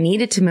agreed that I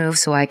needed to move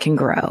so I can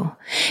grow.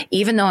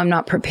 Even though I'm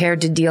not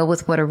prepared to deal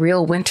with what a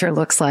real winter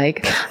looks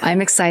like,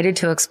 I'm excited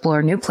to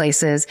explore new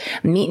places,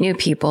 meet new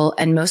people,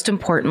 and most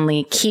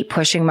importantly, keep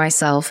pushing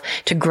myself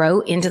to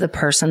grow into the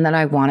person that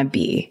I want to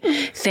be.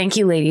 Thank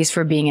you, ladies,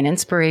 for being an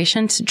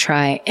inspiration to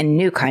try a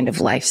new kind of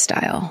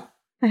lifestyle.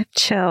 I have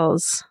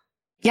chills.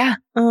 Yeah.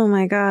 Oh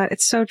my God.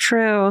 It's so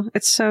true.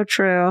 It's so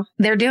true.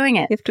 They're doing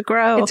it. You have to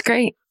grow. It's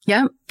great.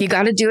 Yeah. You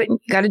got to do it. You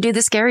got to do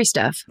the scary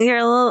stuff. You're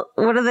a little,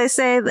 what do they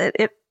say? That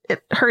it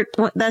hurt,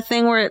 that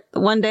thing where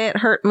one day it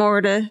hurt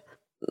more to,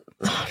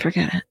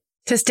 forget it.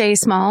 To stay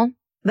small.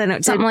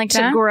 Something like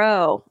that. To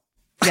grow.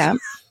 Yeah.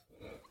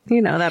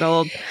 You know, that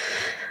old,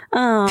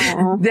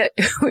 that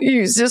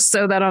you just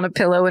sew that on a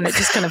pillow and it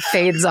just kind of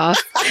fades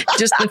off.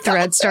 Just the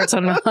thread starts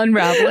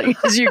unraveling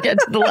as you get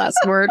to the last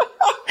word.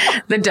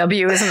 The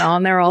W isn't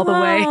on there all the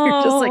way.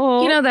 You're just like,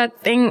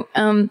 that thing,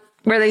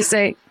 where they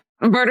say,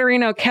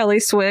 Murderino Kelly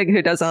Swig,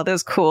 who does all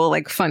those cool,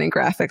 like funny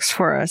graphics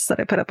for us that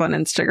I put up on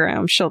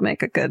Instagram. She'll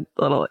make a good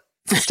little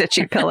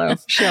stitchy pillow.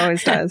 She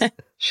always does.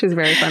 She's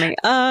very funny.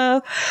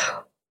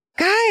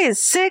 Guys,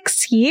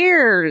 6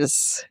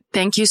 years.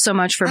 Thank you so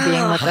much for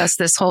being with us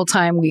this whole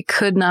time. We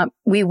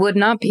would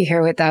not be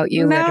here without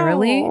you,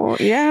 literally.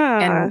 Yeah.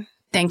 And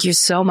thank you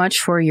so much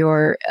for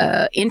your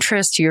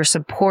interest, your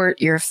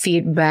support, your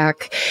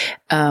feedback.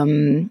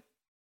 You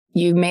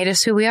made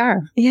us who we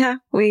are. Yeah,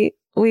 we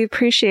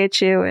appreciate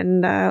you,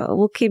 and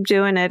we'll keep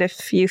doing it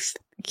if you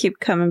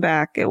keep coming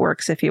back. It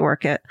works if you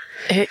work it.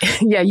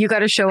 Yeah, you got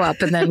to show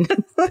up, and then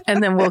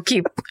we'll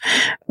keep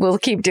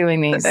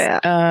doing these.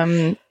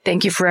 Yeah.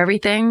 Thank you for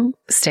everything.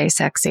 Stay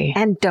sexy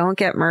and don't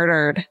get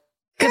murdered.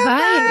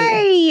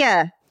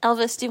 Goodbye.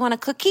 Elvis, do you want a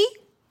cookie?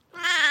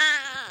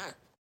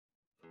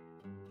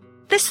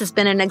 This has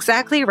been an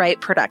Exactly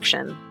Right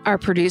production. Our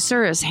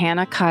producer is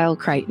Hannah Kyle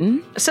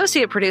Crichton.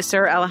 Associate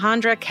producer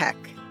Alejandra Keck.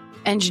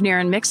 Engineer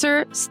and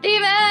mixer,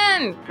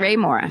 Stephen Ray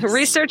Morris.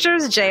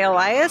 Researchers, Jay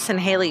Elias and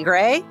Haley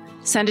Gray.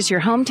 Send us your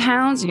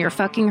hometowns and your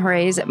fucking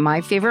hoorays at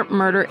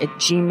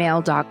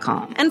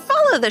myfavoriteMurder@gmail.com. And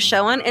follow the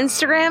show on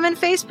Instagram and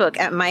Facebook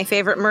at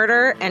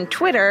myfavoritemurder and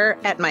Twitter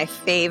at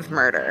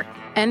myfavemurder.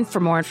 And for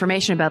more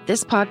information about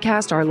this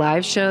podcast, our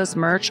live shows,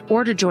 merch,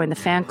 or to join the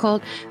fan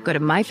cult, go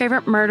to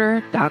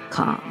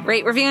myfavoritemurder.com.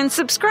 Rate, review, and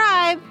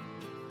subscribe.